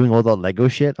started doing all the Lego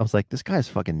shit, I was like, this guy's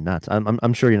fucking nuts.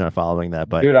 I'm sure you're not following that,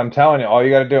 but dude, I'm telling you, all you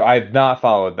got to do. I've not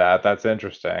followed that. That's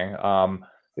interesting. I'm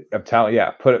telling you,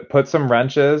 put some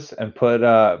wrenches and put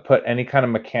any kind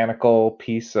of mechanical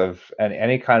piece of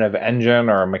any kind of engine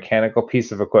or a mechanical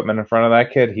piece of equipment in front of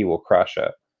that kid, he will crush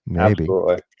it. Maybe.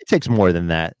 Absolutely. It takes more than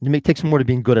that. It takes more to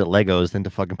being good at Legos than to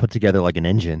fucking put together like an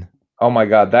engine. Oh my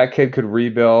God, that kid could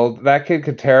rebuild. That kid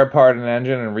could tear apart an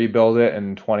engine and rebuild it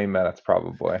in 20 minutes,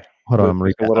 probably. Hold on,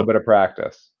 a little bit of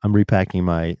practice. I'm repacking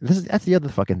my. That's the other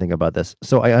fucking thing about this.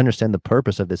 So I understand the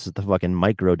purpose of this is the fucking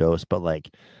microdose, but like,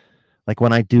 Like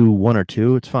when I do 1 or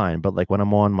 2, it's fine. But like when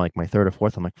I'm on like my 3rd or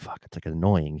 4th, I'm like, fuck, it's like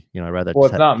annoying. You know, I'd rather. Well,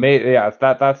 it's not made. Yeah,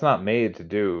 that's not made to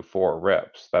do 4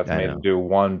 rips. That's I made know. to do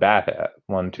 1 bat hit,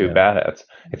 1, 2 Yeah. bat hits.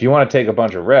 If you want to take a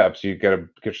bunch of rips, you gotta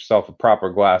get yourself a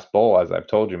proper glass bowl, as I've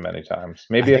told you many times.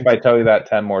 Maybe if I tell you that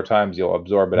 10 more times, you'll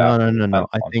absorb it. No, after no, the no, no.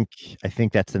 10th I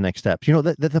think that's the next step. You know,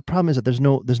 the problem is that there's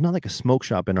not like a smoke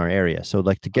shop in our area. So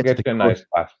like to I'll get to get the you a nice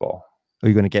glass bowl. Are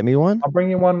you going to get me one? I'll bring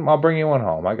you one. I'll bring you one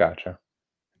home. I got you.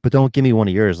 But don't give me one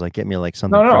of yours. Like, get me like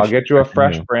something. No, fresh, I'll get you a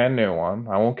fresh, new. brand new one.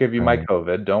 I won't give you my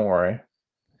COVID. Don't worry.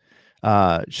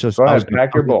 So go ahead,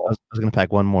 pack your bowl. I was going to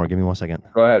pack one more. Give me 1 second.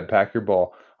 Go ahead, pack your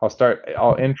bowl.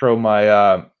 I'll intro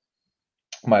my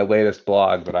my latest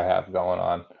blog that I have going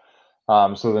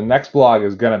on. So the next blog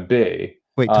is going to be.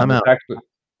 Wait, time out.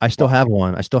 I still have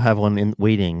one. I still have one in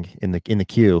waiting in the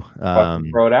queue.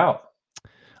 Throw it out.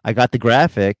 I got the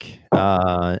graphic,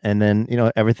 and then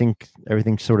everything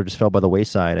sort of just fell by the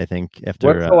wayside. I think after.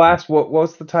 What's the last?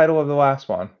 What's the title of the last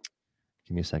one?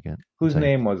 Give me a second. Whose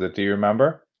name was it? Do you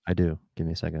remember? I do. Give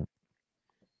me a second.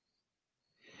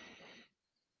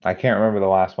 I can't remember the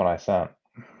last one I sent,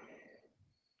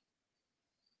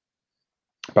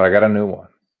 but I got a new one.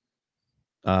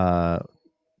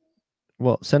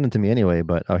 Well, send it to me anyway.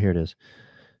 But here it is.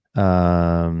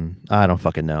 I don't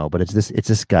fucking know, but it's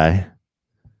this guy.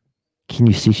 Can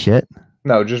you see shit?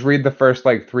 No, just read the first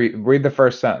read the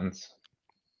first sentence.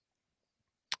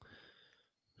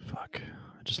 Fuck.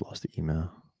 I just lost the email.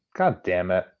 God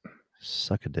damn it.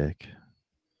 Suck a dick.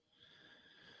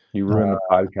 You ruined the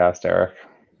podcast, Eric.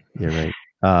 You're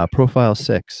right. Profile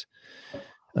 6.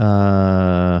 Come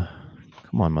on,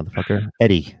 motherfucker.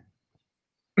 Eddie.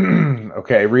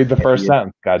 Okay, read the first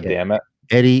sentence. God damn it.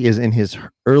 Eddie is in his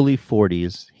early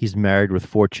 40s. He's married with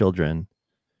 4 children.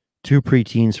 2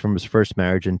 preteens from his first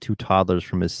marriage and 2 toddlers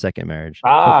from his second marriage.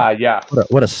 Yeah.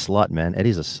 What a slut, man.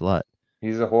 Eddie's a slut.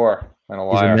 He's a whore and a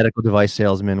liar. He's a medical device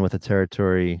salesman with a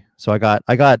territory. So I got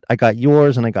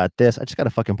yours and I got this. I just got to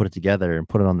fucking put it together and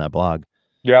put it on that blog.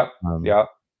 Yeah.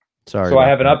 Sorry. So I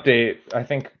have an update. I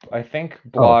think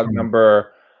blog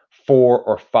number 4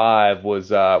 or 5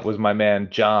 was my man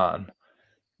John.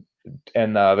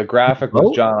 And the graphic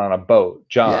was John on a boat.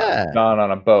 John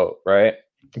on a boat, right?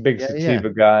 Big sativa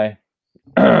guy,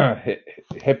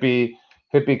 hippie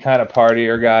kind of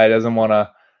partier guy. Doesn't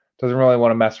really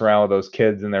want to mess around with those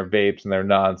kids and their vapes and their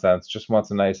nonsense. Just wants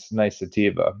a nice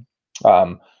sativa.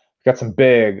 Got some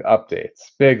big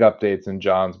updates in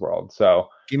John's world. So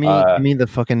give me the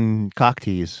fucking cock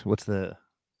tease. What's the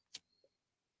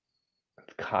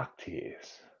cock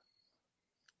tease?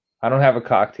 I don't have a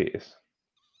cock tease.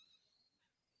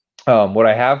 What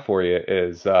I have for you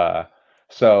is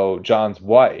so John's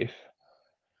wife,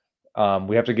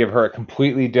 we have to give her a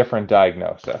completely different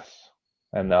diagnosis,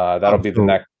 and that'll be the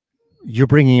next. You're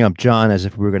bringing up John as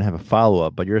if we were going to have a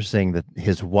follow-up, but you're saying that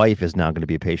his wife is now going to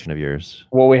be a patient of yours.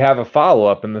 Well, we have a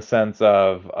follow-up in the sense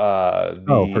of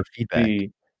for feedback.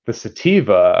 The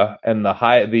sativa and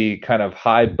the kind of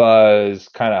high buzz,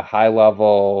 kind of high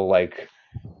level, like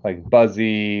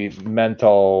buzzy,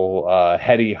 mental,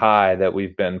 heady high that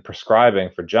we've been prescribing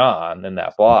for John in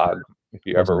that blog. If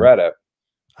you ever read it.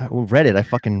 I read it. I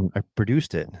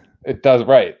produced it. It does,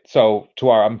 right. So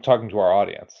I'm talking to our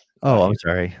audience. Oh, I'm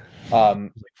sorry.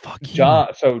 Fuck John.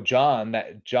 You. So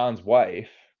John's wife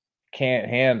can't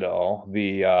handle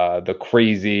the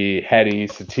crazy heady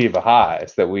sativa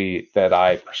highs that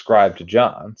I prescribed to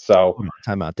John. So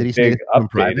time out. Did he say in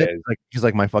private? He's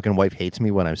like, my fucking wife hates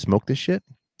me when I smoke this shit?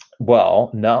 Well,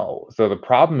 no. So the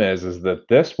problem is that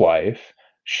this wife,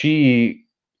 she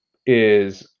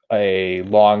is a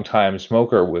longtime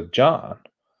smoker with John.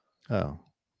 Oh.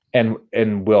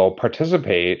 And will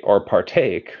participate or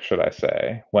partake, should I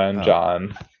say, when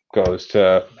John goes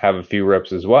to have a few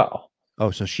rips as well.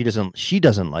 Oh, so she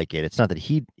doesn't like it. It's not that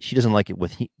she doesn't like it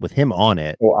with him on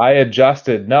it. Well, I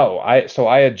adjusted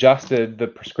the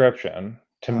prescription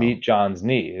to meet John's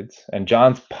needs, and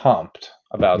John's pumped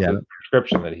about the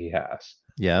prescription that he has.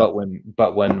 Yeah. But when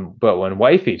the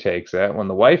wife takes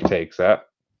it,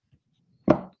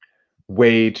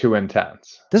 way too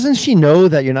intense. Doesn't she know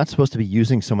that you're not supposed to be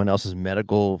using someone else's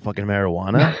medical fucking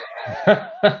marijuana?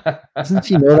 Doesn't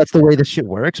she know that's the way this shit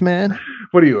works, man?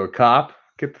 What are you, a cop?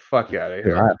 Get the fuck out of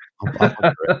here.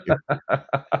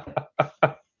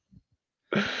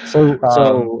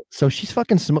 So she's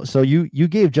fucking so you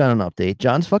gave John an update.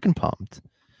 John's fucking pumped.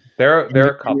 They're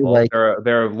a couple.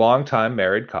 They're a long-time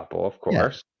married couple, of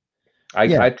course.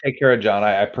 I take care of John.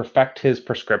 I perfect his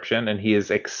prescription, and he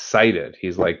is excited.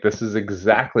 He's like, "This is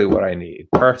exactly what I need.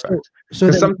 Perfect."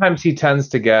 So sometimes he can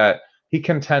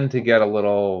tend to get a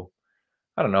little,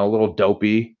 I don't know, a little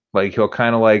dopey Like he'll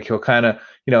kind of,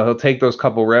 he'll take those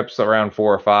couple rips around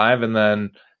 4 or 5, and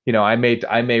then, I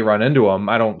may run into him.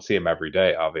 I don't see him every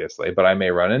day, obviously, but I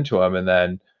may run into him, and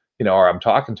then, or I'm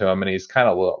talking to him and he's kind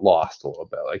of lost a little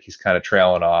bit. Like he's kind of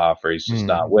trailing off, or he's just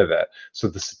not with it. So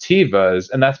the sativas,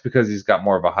 and that's because he's got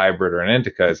more of a hybrid or an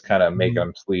indica, is kind of making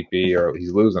him sleepy, or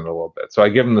he's losing it a little bit. So I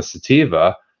give him the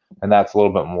sativa, and that's a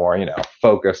little bit more,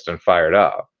 focused and fired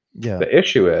up. Yeah. The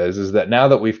issue is that now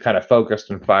that we've kind of focused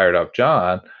and fired up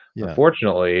John,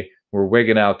 unfortunately, we're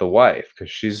wigging out the wife, because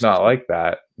she's not like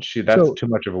that. That's too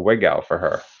much of a wig out for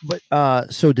her.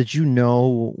 But so did you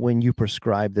know when you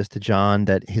prescribed this to John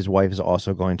that his wife is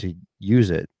also going to use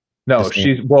it? No,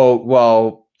 she's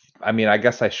well. I mean, I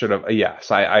guess I should have.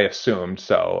 Yes, I assumed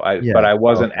so. But I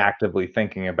wasn't actively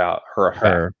thinking about her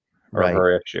effect or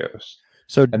her issues.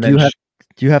 So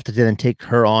do you have to then take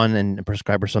her on and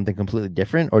prescribe her something completely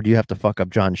different, or do you have to fuck up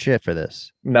John's shit for this?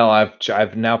 No,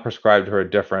 I've now prescribed her a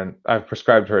different. I've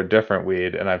prescribed her a different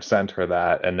weed, and I've sent her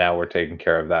that, and now we're taking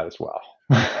care of that as well.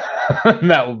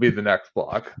 That will be the next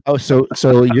blog. Oh, so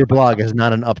your blog is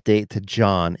not an update to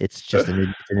John; it's just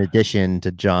an addition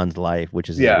to John's life, which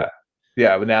is yeah.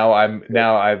 But now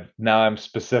I'm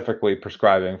specifically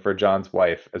prescribing for John's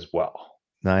wife as well.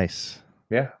 Nice.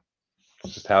 Yeah.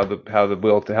 It's just how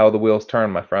the wheels turn,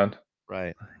 my friend.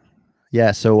 Right.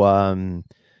 Yeah. So,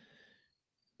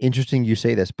 interesting you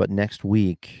say this, but next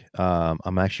week,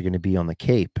 I'm actually going to be on the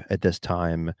Cape at this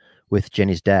time with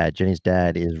Jenny's dad. Jenny's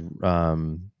dad is,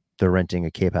 they're renting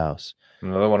a Cape house.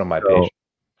 Another one of my patients.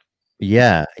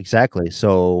 Yeah, exactly.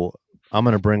 So I'm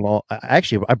going to bring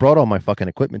I brought all my fucking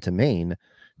equipment to Maine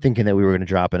thinking that we were going to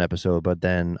drop an episode, but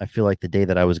then I feel like the day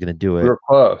that I was going to do it,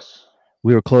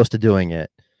 we were close to doing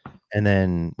it. And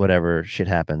then whatever shit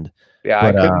happened. Yeah,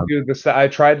 I couldn't do this. I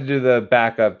tried to do the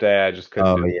backup day. I just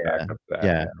couldn't do the backup day.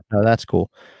 Yeah, no, that's cool.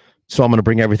 So I'm going to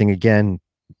bring everything again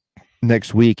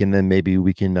next week, and then maybe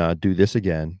we can do this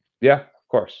again. Yeah, of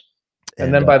course.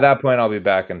 And then by that point, I'll be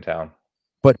back in town.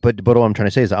 But what I'm trying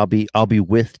to say is I'll be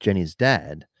with Jenny's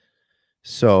dad.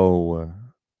 So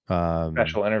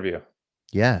special interview.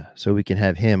 Yeah, so we can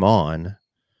have him on.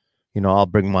 I'll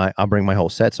bring my whole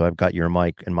set, so I've got your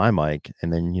mic and my mic,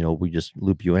 and then we just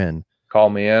loop you in. Call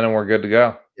me in, and we're good to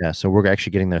go. Yeah, so we're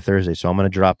actually getting there Thursday, so I'm going to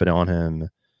drop it on him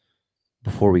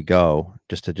before we go,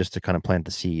 just to kind of plant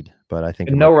the seed. But I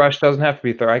think no rush. Doesn't have to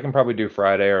be Thursday. I can probably do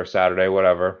Friday or Saturday,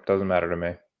 whatever. Doesn't matter to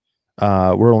me.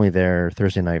 We're only there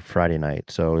Thursday night, Friday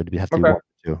night, so it'd have to be 1 or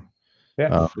 2.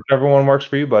 Yeah, whichever one works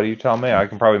for you, buddy. You tell me. I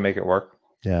can probably make it work.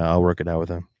 Yeah, I'll work it out with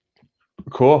him.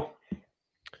 Cool.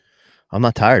 I'm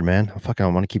not tired, man. I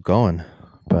want to keep going,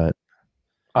 but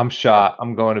I'm shot.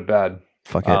 I'm going to bed.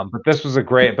 Fuck it. But this was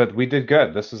but we did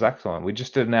good. This was excellent. We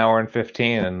just did an hour and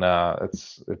 15, and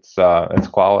it's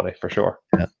quality for sure.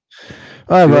 Yeah.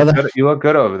 All right, brother. You look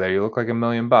good over there. You look like $1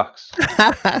 million.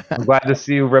 I'm glad to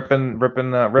see you ripping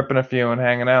a few and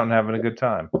hanging out and having a good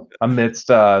time amidst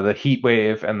the heat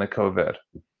wave and the COVID.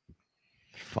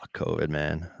 Fuck COVID,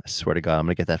 man. I swear to God, I'm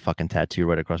going to get that fucking tattoo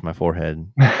right across my forehead.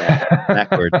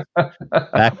 Backwards.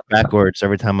 Backwards.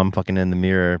 Every time I'm fucking in the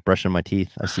mirror brushing my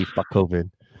teeth, I see fuck COVID.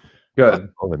 Good. Fuck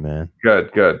COVID, man.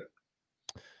 Good. All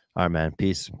right, man.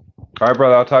 Peace. All right,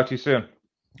 brother. I'll talk to you soon.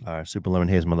 All right. Super Lemon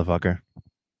Haze, motherfucker.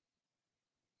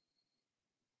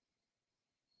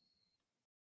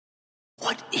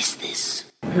 What is this?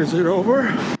 Is it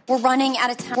over? We're running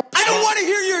out of time. I don't want to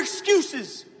hear your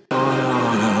excuses.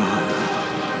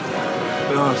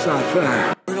 No, it's not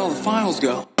fair. Where'd all the files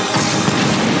go?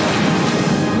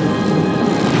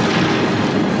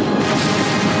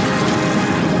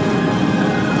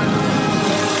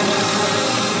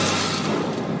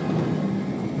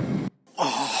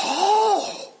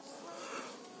 Oh.